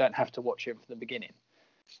film, you don't have to watch it from the beginning.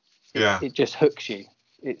 It just hooks you.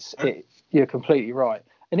 You're completely right.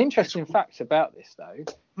 An interesting fact about this, though,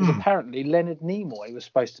 is apparently Leonard Nimoy was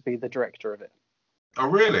supposed to be the director of it. Oh,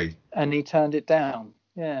 really? And he turned it down.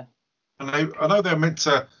 Yeah. And I know they were meant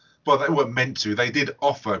to. Well, they weren't meant to. They did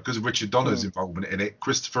offer, because of Richard Donner's involvement in it,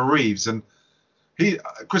 Christopher Reeves, and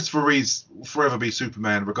Christopher Reeves will forever be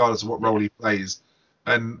Superman, regardless of what role he plays.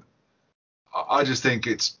 And I just think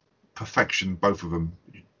it's perfection, both of them.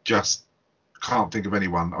 You just can't think of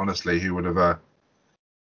anyone, honestly, who would have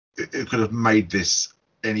who could have made this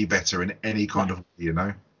any better in any kind of way, you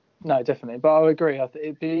know. No, definitely. But I agree.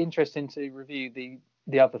 It'd be interesting to review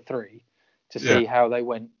the other three to see how they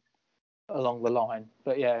went along the line.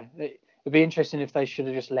 But yeah, it'd be interesting if they should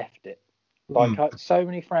have just left it. Like so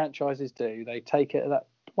many franchises do. They take it that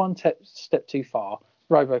one step too far.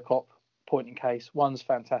 RoboCop, point in case. 1's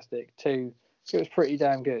fantastic. 2, it was pretty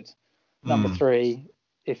damn good. Number 3,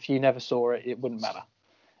 if you never saw it, it wouldn't matter.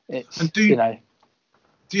 It's, and do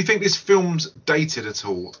you think this film's dated at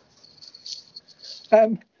all?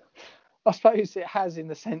 I suppose it has, in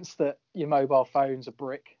the sense that your mobile phone's a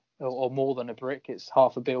brick, or more than a brick. It's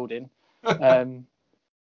half a building. And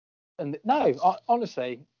no,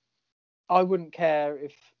 honestly, I wouldn't care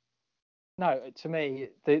if. No, to me,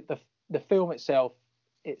 the film itself,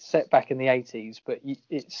 it's set back in the 80s, but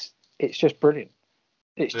it's just brilliant.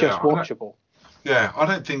 It's just watchable.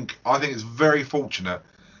 I think it's very fortunate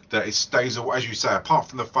that it stays away, as you say, apart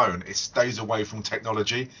from the phone, it stays away from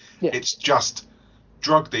technology. Yeah. It's just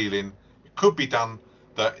drug dealing. It could be done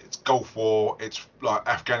that it's Gulf War, it's like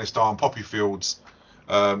Afghanistan, poppy fields,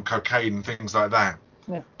 cocaine and things like that.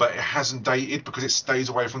 Yeah. But it hasn't dated because it stays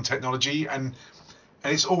away from technology, and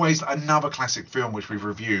it's always another classic film which we've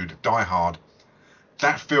reviewed, Die Hard.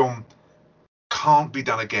 That film can't be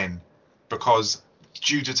done again because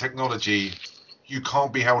due to technology, you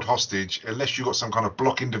can't be held hostage unless you've got some kind of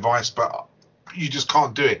blocking device, but you just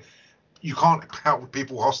can't do it. You can't hold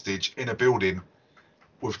people hostage in a building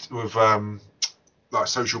with like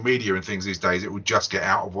social media and things these days. It would just get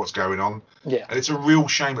out of what's going on. Yeah. And it's a real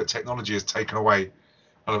shame that technology has taken away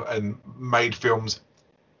and made films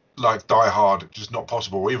like Die Hard just not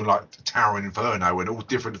possible, or even like Tower Inferno and all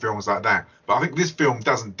different films like that. But I think this film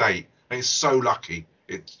doesn't date, and it's so lucky.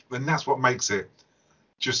 And that's what makes it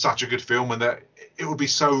just such a good film, and that it would be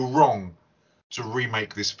so wrong to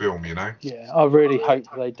remake this film, you know. Yeah, I really hope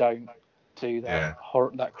they don't do that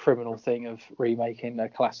that criminal thing of remaking a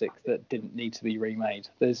classic that didn't need to be remade.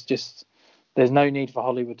 There's no need for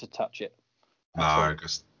Hollywood to touch it. No,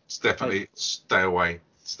 just definitely stay away.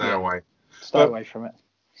 Stay away from it.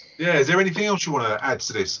 Yeah, is there anything else you want to add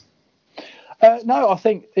to this? No, I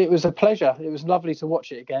think it was a pleasure. It was lovely to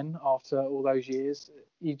watch it again after all those years.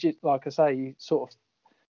 You just, like I say,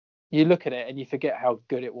 you look at it and you forget how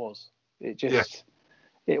good it was.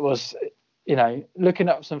 It was, looking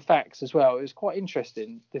up some facts as well. It was quite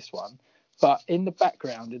interesting, this one. But in the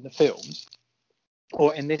background in the films,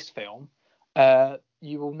 or in this film,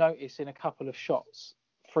 you will notice in a couple of shots,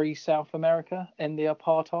 Free South America and the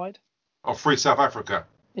apartheid. Oh, Free South Africa.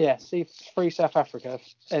 Yeah, see, Free South Africa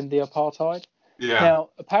and the apartheid. Yeah. Now,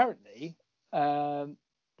 apparently, the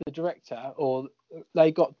director, or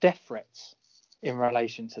they got death threats in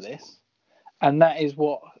relation to this, and that is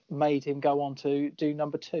what made him go on to do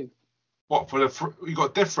number 2. What, you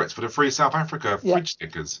got death threats for the Free South Africa fridge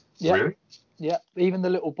stickers? Yeah. Really? Yeah. Even the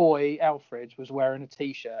little boy Alfred was wearing a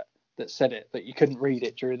T-shirt that said it, but you couldn't read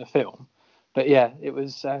it during the film. But yeah, it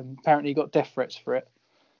was apparently he got death threats for it,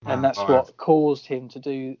 and that's what caused him to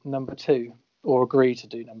do number 2, or agree to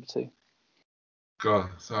do number 2. God,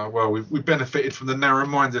 so well, we benefited from the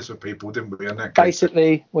narrow-mindedness of people, didn't we? In that case?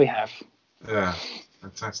 Basically, we have. Yeah,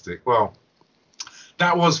 fantastic. Well,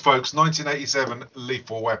 that was, folks, 1987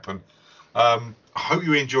 Lethal Weapon. I hope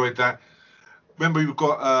you enjoyed that. remember, we've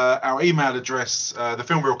got our email address,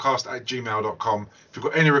 thefilmreelcast@gmail.com. If you've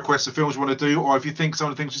got any requests of films you want to do, or if you think some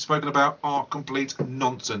of the things we've spoken about are complete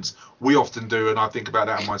nonsense, we often do, and I think about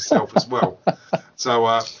that myself as well.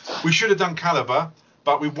 So we should have done Caliber,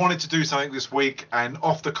 but we wanted to do something this week, and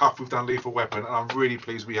off the cuff we've done Lethal Weapon, and I'm really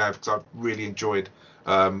pleased we have, because I've really enjoyed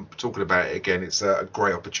talking about it again. It's a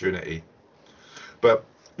great opportunity. But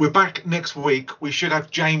we're back next week. We should have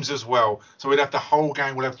James as well. So we'd have the whole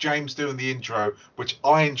gang. We'll have James doing the intro, which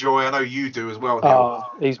I enjoy. I know you do as well, Neil. Oh,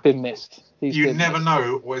 he's been missed. You never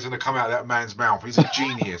know what is going to come out of that man's mouth. He's a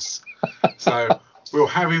genius. So we'll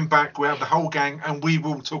have him back. We'll have the whole gang, and we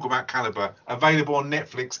will talk about Caliber, available on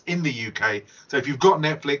Netflix in the UK. So if you've got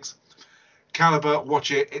Netflix, Caliber,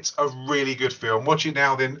 watch it. It's a really good film. Watch it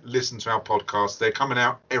now, then listen to our podcast. They're coming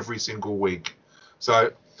out every single week.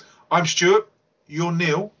 So I'm Stuart. You're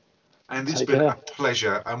Neil. And it's been a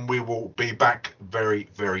pleasure. And we will be back very,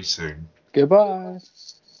 very soon. Goodbye.